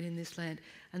people have been in this land.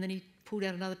 And then he pulled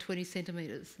out another 20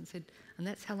 centimetres and said, and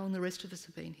that's how long the rest of us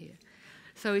have been here.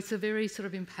 So it's a very sort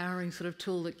of empowering sort of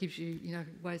tool that gives you, you know,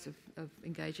 ways of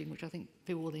engaging, which I think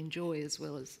people will enjoy as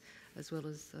well as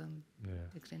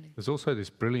extending. There's also this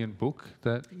brilliant book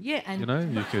that and you know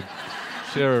you could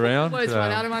share around. Words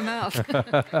right out of my mouth.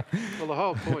 Well,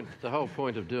 the whole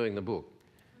point of doing the book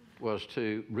was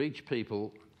to reach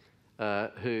people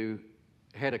who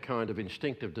had a kind of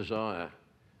instinctive desire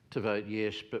to vote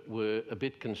yes, but were a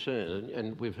bit concerned.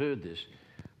 And we've heard this.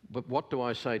 But what do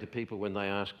I say to people when they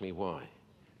ask me why?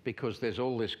 because there's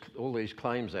all these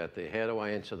claims out there. How do I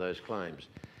answer those claims?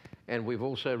 And we've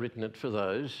also written it for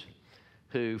those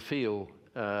who feel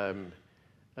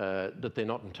that they're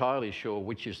not entirely sure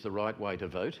which is the right way to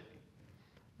vote,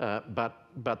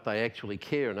 but they actually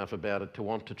care enough about it to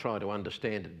want to try to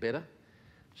understand it better.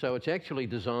 So it's actually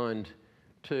designed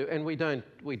to, and we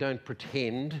don't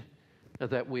pretend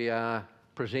that we are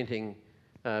presenting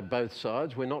both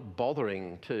sides. We're not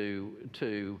bothering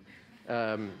to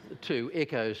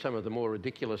echo some of the more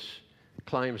ridiculous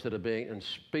claims that are being, and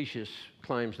specious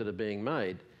claims that are being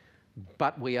made,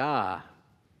 but we are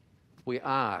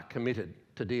committed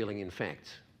to dealing in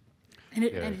facts. And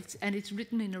it's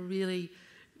written in a really,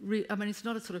 I mean, it's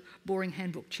not a sort of boring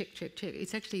handbook, check.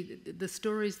 It's actually the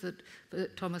stories that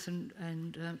Thomas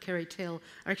and Kerry tell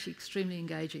are actually extremely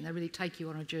engaging. They really take you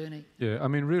on a journey. Yeah, I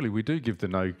mean, really, we do give the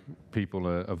no people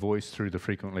a voice through the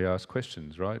frequently asked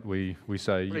questions, right? We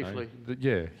say, briefly,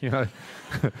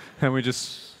 and we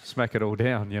just smack it all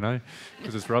down,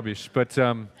 because it's rubbish. But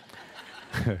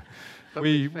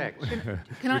with facts.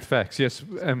 With facts, yes.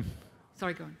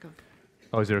 Sorry, go on.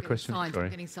 Oh, is there a question? Sorry. I'm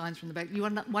getting signs from the back. You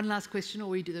want one last question, or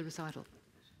we do the recital?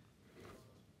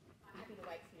 I'm happy to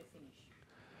wait for you to finish.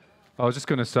 I was just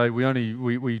going to say we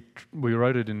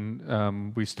wrote it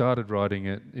in. We started writing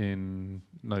it in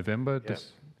November. Yep.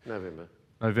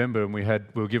 November, and we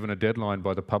were given a deadline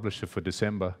by the publisher for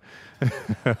December.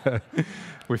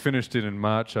 We finished it in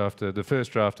March after the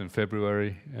first draft in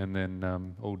February, and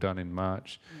then all done in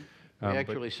March. We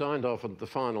actually signed off on the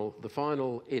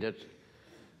final edit.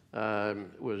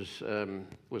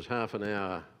 Was half an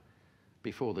hour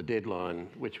before the deadline,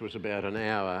 which was about an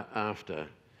hour after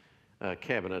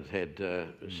Cabinet had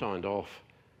signed off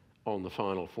on the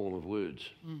final form of words.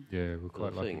 Yeah, we're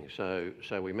quite lucky. So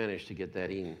we managed to get that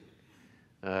in.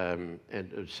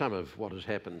 And some of what has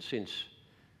happened since,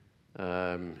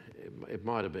 it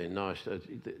might have been nice.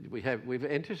 We've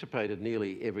anticipated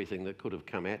nearly everything that could have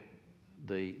come at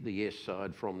the yes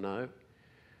side from no.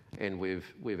 And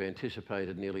we've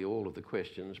anticipated nearly all of the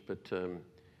questions, but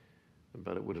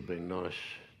it would have been nice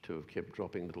to have kept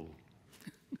dropping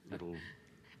little.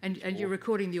 And you're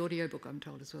recording the audiobook, I'm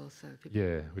told, as well. So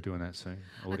yeah, we're doing that soon.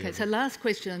 Okay, so last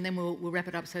question, and then we'll wrap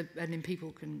it up. And then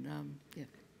people can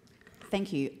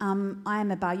Thank you. I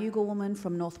am a Baryugal woman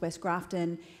from Northwest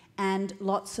Grafton, and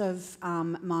lots of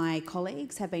my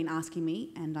colleagues have been asking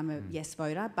me, and I'm a yes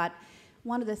voter, but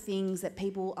one of the things that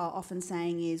people are often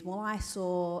saying is, well, I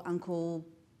saw Uncle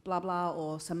blah blah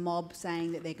or some mob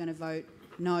saying that they're going to vote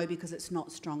no because it's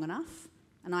not strong enough.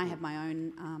 And I have my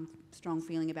own strong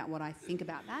feeling about what I think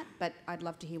about that, but I'd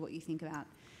love to hear what you think about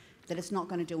that it's not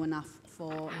going to do enough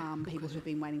for people who've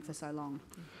been waiting for so long.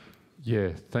 Yeah,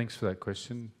 thanks for that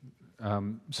question.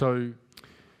 So,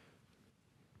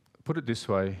 put it this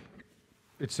way,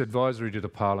 it's advisory to the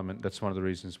Parliament. That's one of the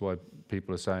reasons why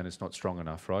people are saying it's not strong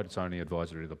enough, right? It's only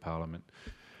advisory to the Parliament.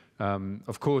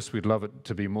 Of course, we'd love it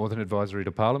to be more than advisory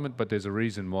to Parliament, but there's a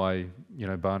reason why,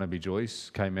 Barnaby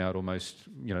Joyce came out almost,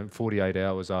 48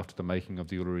 hours after the making of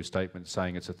the Uluru Statement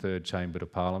saying it's a third chamber to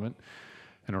Parliament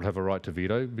and it'll have a right to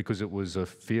veto, because it was a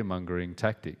fear-mongering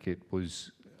tactic. It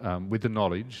was with the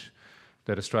knowledge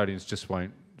that Australians just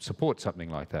won't support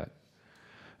something like that.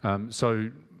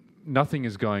 So nothing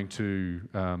is going to,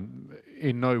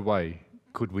 in no way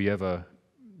could we ever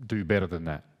do better than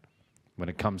that when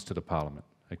it comes to the Parliament,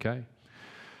 okay?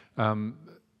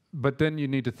 But then you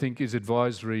need to think, is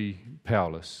advisory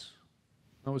powerless?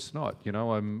 No, it's not.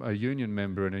 I'm a union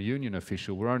member and a union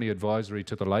official. We're only advisory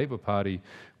to the Labor Party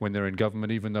when they're in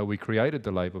government, even though we created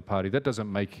the Labor Party. That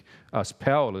doesn't make us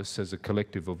powerless as a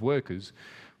collective of workers.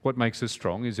 What makes us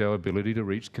strong is our ability to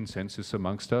reach consensus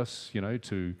amongst us,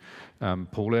 to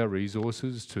pool our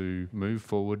resources, to move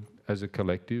forward as a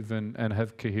collective and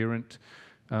have coherent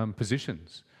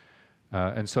positions.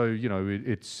 And so,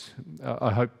 it's.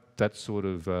 I hope that sort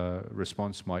of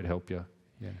response might help you.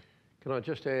 Yeah. Can I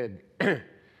just add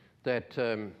that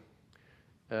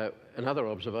another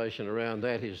observation around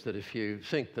that is that if you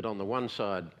think that on the one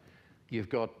side you've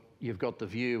got the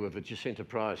view of a Jacinta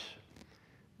Price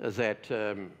that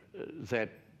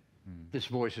this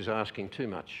voice is asking too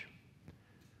much,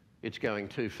 it's going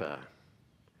too far.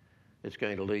 It's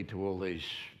going to lead to all these,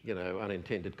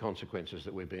 unintended consequences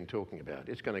that we've been talking about.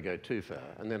 It's going to go too far.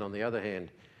 And then on the other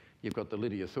hand, you've got the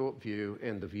Lydia Thorpe view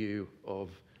and the view of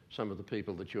some of the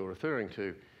people that you're referring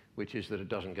to, which is that it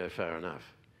doesn't go far enough.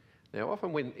 Now,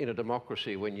 often in a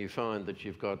democracy, when you find that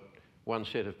you've got one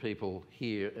set of people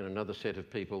here and another set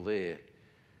of people there,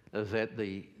 that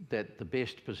the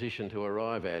best position to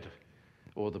arrive at,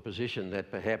 or the position that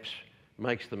perhaps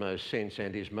makes the most sense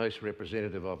and is most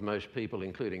representative of most people,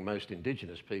 including most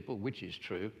Indigenous people, which is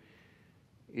true,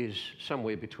 is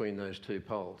somewhere between those two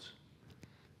poles.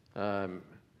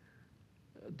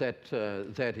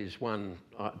 That is one,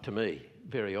 to me,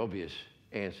 very obvious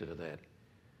answer to that.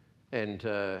 And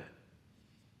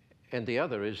the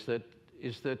other is that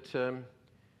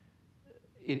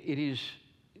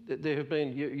there have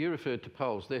been, you referred to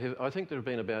polls, I think there have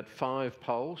been about 5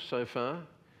 polls so far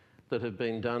that have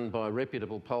been done by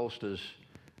reputable pollsters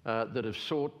that have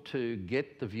sought to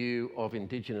get the view of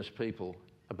Indigenous people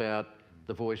about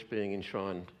the voice being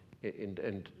enshrined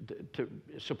and to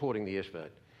supporting the yes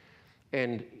vote.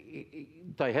 And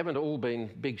they haven't all been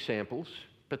big samples,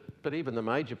 but even the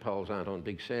major polls aren't on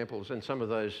big samples, and some of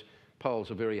those polls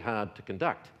are very hard to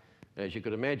conduct, as you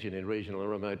could imagine, in regional and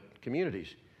remote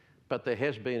communities. But there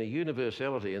has been a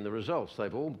universality in the results.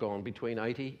 They've all gone between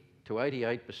 80 to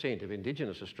 88% of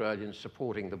Indigenous Australians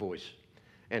supporting the voice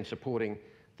and supporting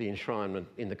the enshrinement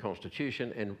in the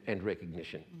Constitution and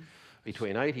recognition.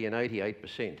 Between 80 and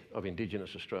 88% of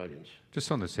Indigenous Australians.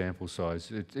 Just on the sample size,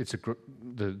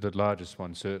 the largest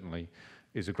one certainly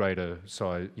is a greater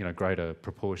size, greater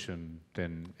proportion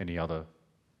than any other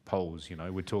polls.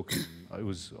 We're talking, it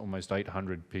was almost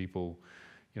 800 people.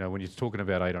 When you're talking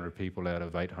about 800 people out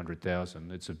of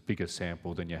 800,000, it's a bigger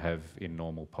sample than you have in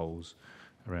normal polls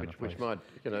around the place. Which might,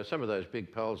 some of those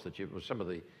big polls that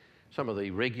some of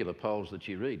the regular polls that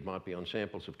you read might be on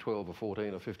samples of 12 or 14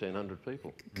 or 1,500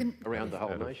 people around the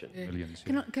whole nation. Millions,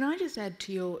 Can I just add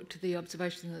to the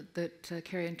observation that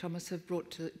Kerry and Thomas have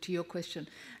brought to your question,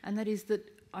 and that is that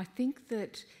I think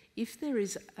that if there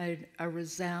is a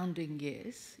resounding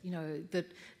yes,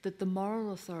 that the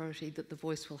moral authority that the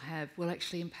voice will have will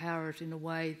actually empower it in a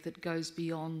way that goes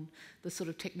beyond the sort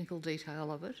of technical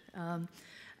detail of it.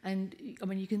 And I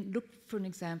mean, you can look for an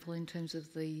example in terms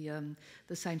of the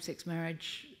same-sex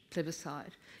marriage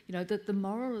plebiscite. That the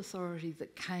moral authority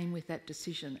that came with that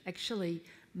decision actually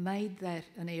made that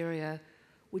an area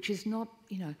which is not,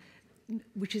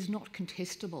 which is not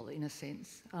contestable in a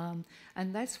sense.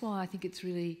 And that's why I think it's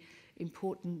really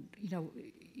important.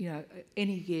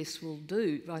 Any yes will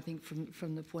do. I think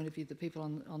from the point of view of the people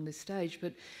on this stage,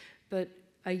 but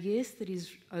a yes that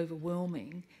is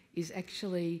overwhelming is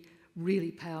actually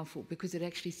really powerful, because it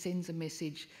actually sends a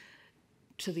message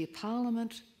to the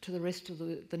Parliament, to the rest of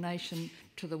the nation,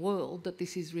 to the world, that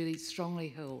this is really strongly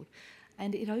held.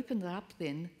 And it opened up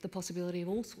then the possibility of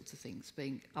all sorts of things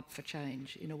being up for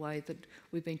change in a way that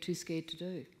we've been too scared to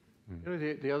do.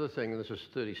 The other thing, and this is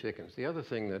 30 seconds, the other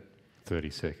thing that... 30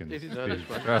 seconds. No, that's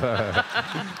right.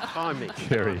 Time me.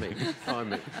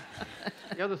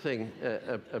 The other thing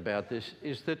about this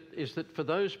is that for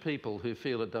those people who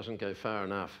feel it doesn't go far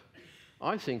enough,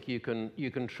 I think you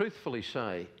can truthfully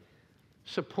say,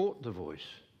 support the voice,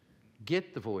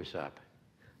 get the voice up.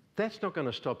 That's not going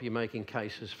to stop you making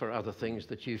cases for other things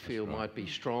that you feel might be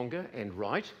stronger and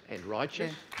right and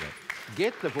righteous. Yeah.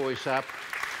 Get the voice up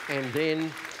and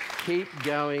then keep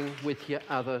going with your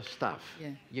other stuff. Yeah.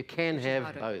 You can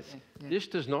have both. Yeah. This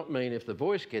does not mean if the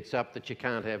voice gets up that you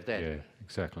can't have that. Yeah,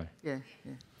 exactly. Yeah.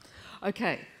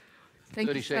 Okay.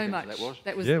 Thank you so much.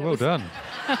 That was well done.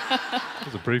 That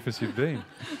was the briefest you've been.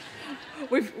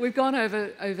 We've gone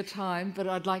over time, but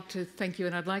I'd like to thank you,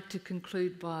 and I'd like to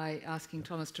conclude by asking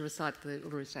Thomas to recite the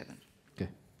Uluru Statement. Okay.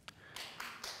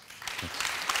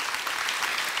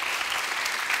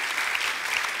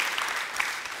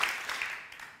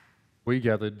 We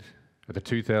gathered at the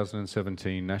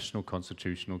 2017 National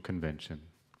Constitutional Convention,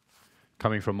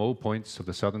 coming from all points of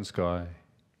the southern sky,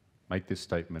 make this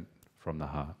statement from the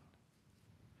heart.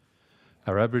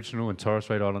 Our Aboriginal and Torres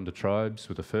Strait Islander tribes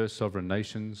were the first sovereign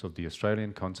nations of the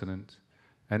Australian continent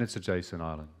and its adjacent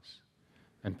islands,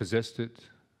 and possessed it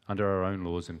under our own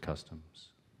laws and customs.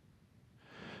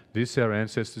 This our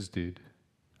ancestors did,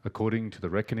 according to the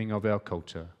reckoning of our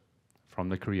culture from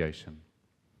the creation,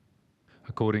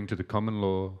 according to the common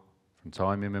law from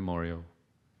time immemorial,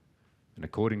 and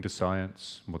according to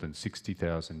science more than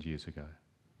 60,000 years ago.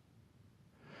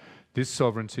 This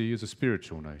sovereignty is a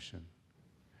spiritual notion,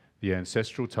 the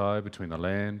ancestral tie between the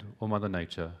land or Mother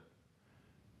Nature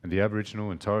and the Aboriginal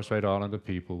and Torres Strait Islander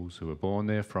peoples who were born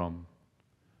therefrom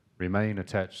remain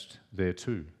attached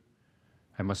thereto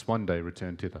and must one day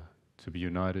return thither to be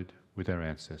united with our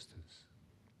ancestors.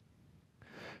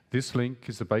 This link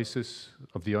is the basis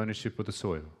of the ownership of the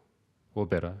soil, or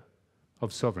better,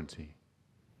 of sovereignty.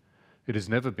 It has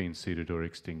never been ceded or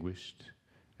extinguished,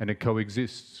 and it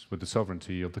coexists with the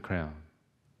sovereignty of the Crown.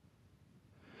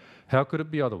 How could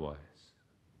it be otherwise,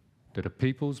 that a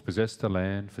peoples possessed the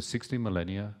land for 60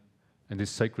 millennia and this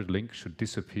sacred link should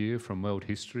disappear from world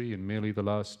history in merely the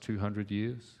last 200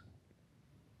 years?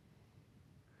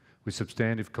 With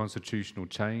substantive constitutional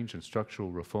change and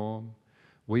structural reform,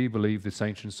 we believe this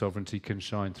ancient sovereignty can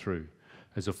shine through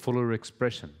as a fuller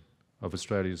expression of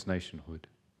Australia's nationhood.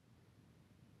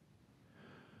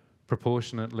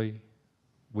 Proportionately,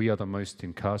 we are the most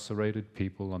incarcerated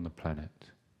people on the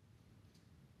planet.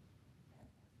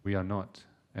 We are not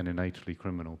an innately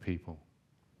criminal people.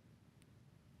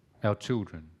 Our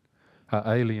children are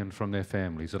alien from their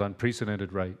families at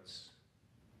unprecedented rates.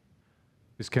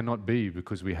 This cannot be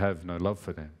because we have no love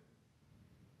for them.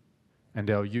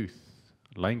 And our youth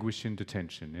languish in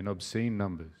detention in obscene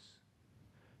numbers.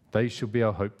 They should be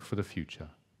our hope for the future.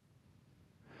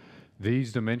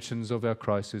 These dimensions of our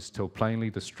crisis tell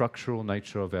plainly the structural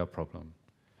nature of our problem.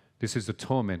 This is the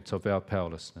torment of our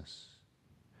powerlessness.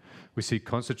 We seek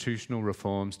constitutional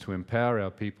reforms to empower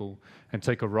our people and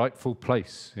take a rightful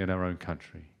place in our own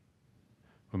country.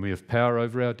 When we have power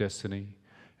over our destiny,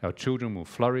 our children will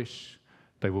flourish,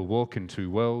 they will walk in two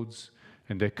worlds,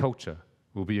 and their culture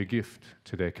will be a gift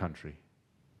to their country.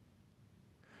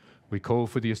 We call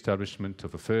for the establishment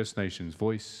of a First Nations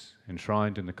voice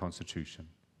enshrined in the Constitution.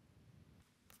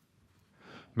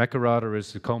 Makarrata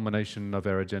is the culmination of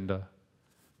our agenda,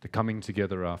 the coming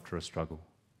together after a struggle.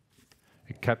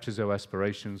 It captures our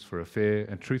aspirations for a fair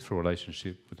and truthful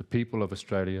relationship with the people of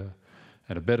Australia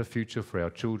and a better future for our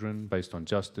children based on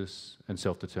justice and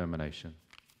self-determination.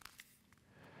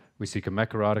 We seek a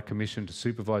Makarrata Commission to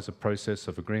supervise a process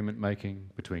of agreement making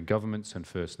between governments and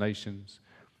First Nations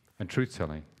and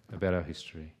truth-telling about our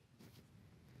history.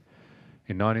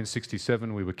 In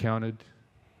 1967 we were counted.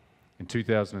 In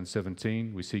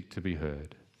 2017 we seek to be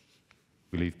heard.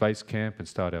 We leave base camp and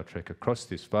start our trek across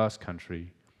this vast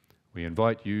country. We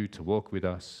invite you to walk with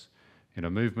us in a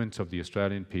movement of the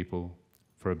Australian people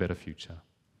for a better future.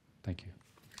 Thank you.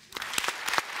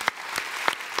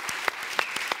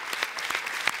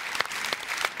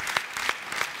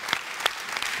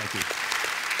 Thank you.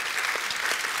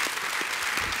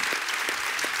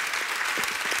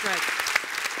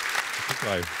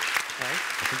 Great.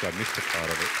 I think I missed a part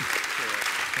of it.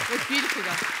 It was beautiful though.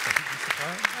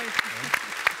 Thank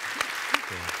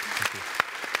you.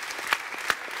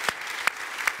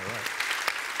 All right.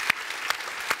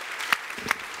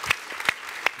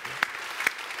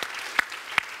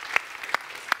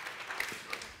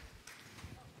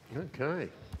 Okay,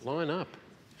 line up.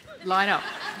 Line up.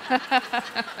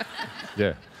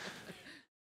 Yeah.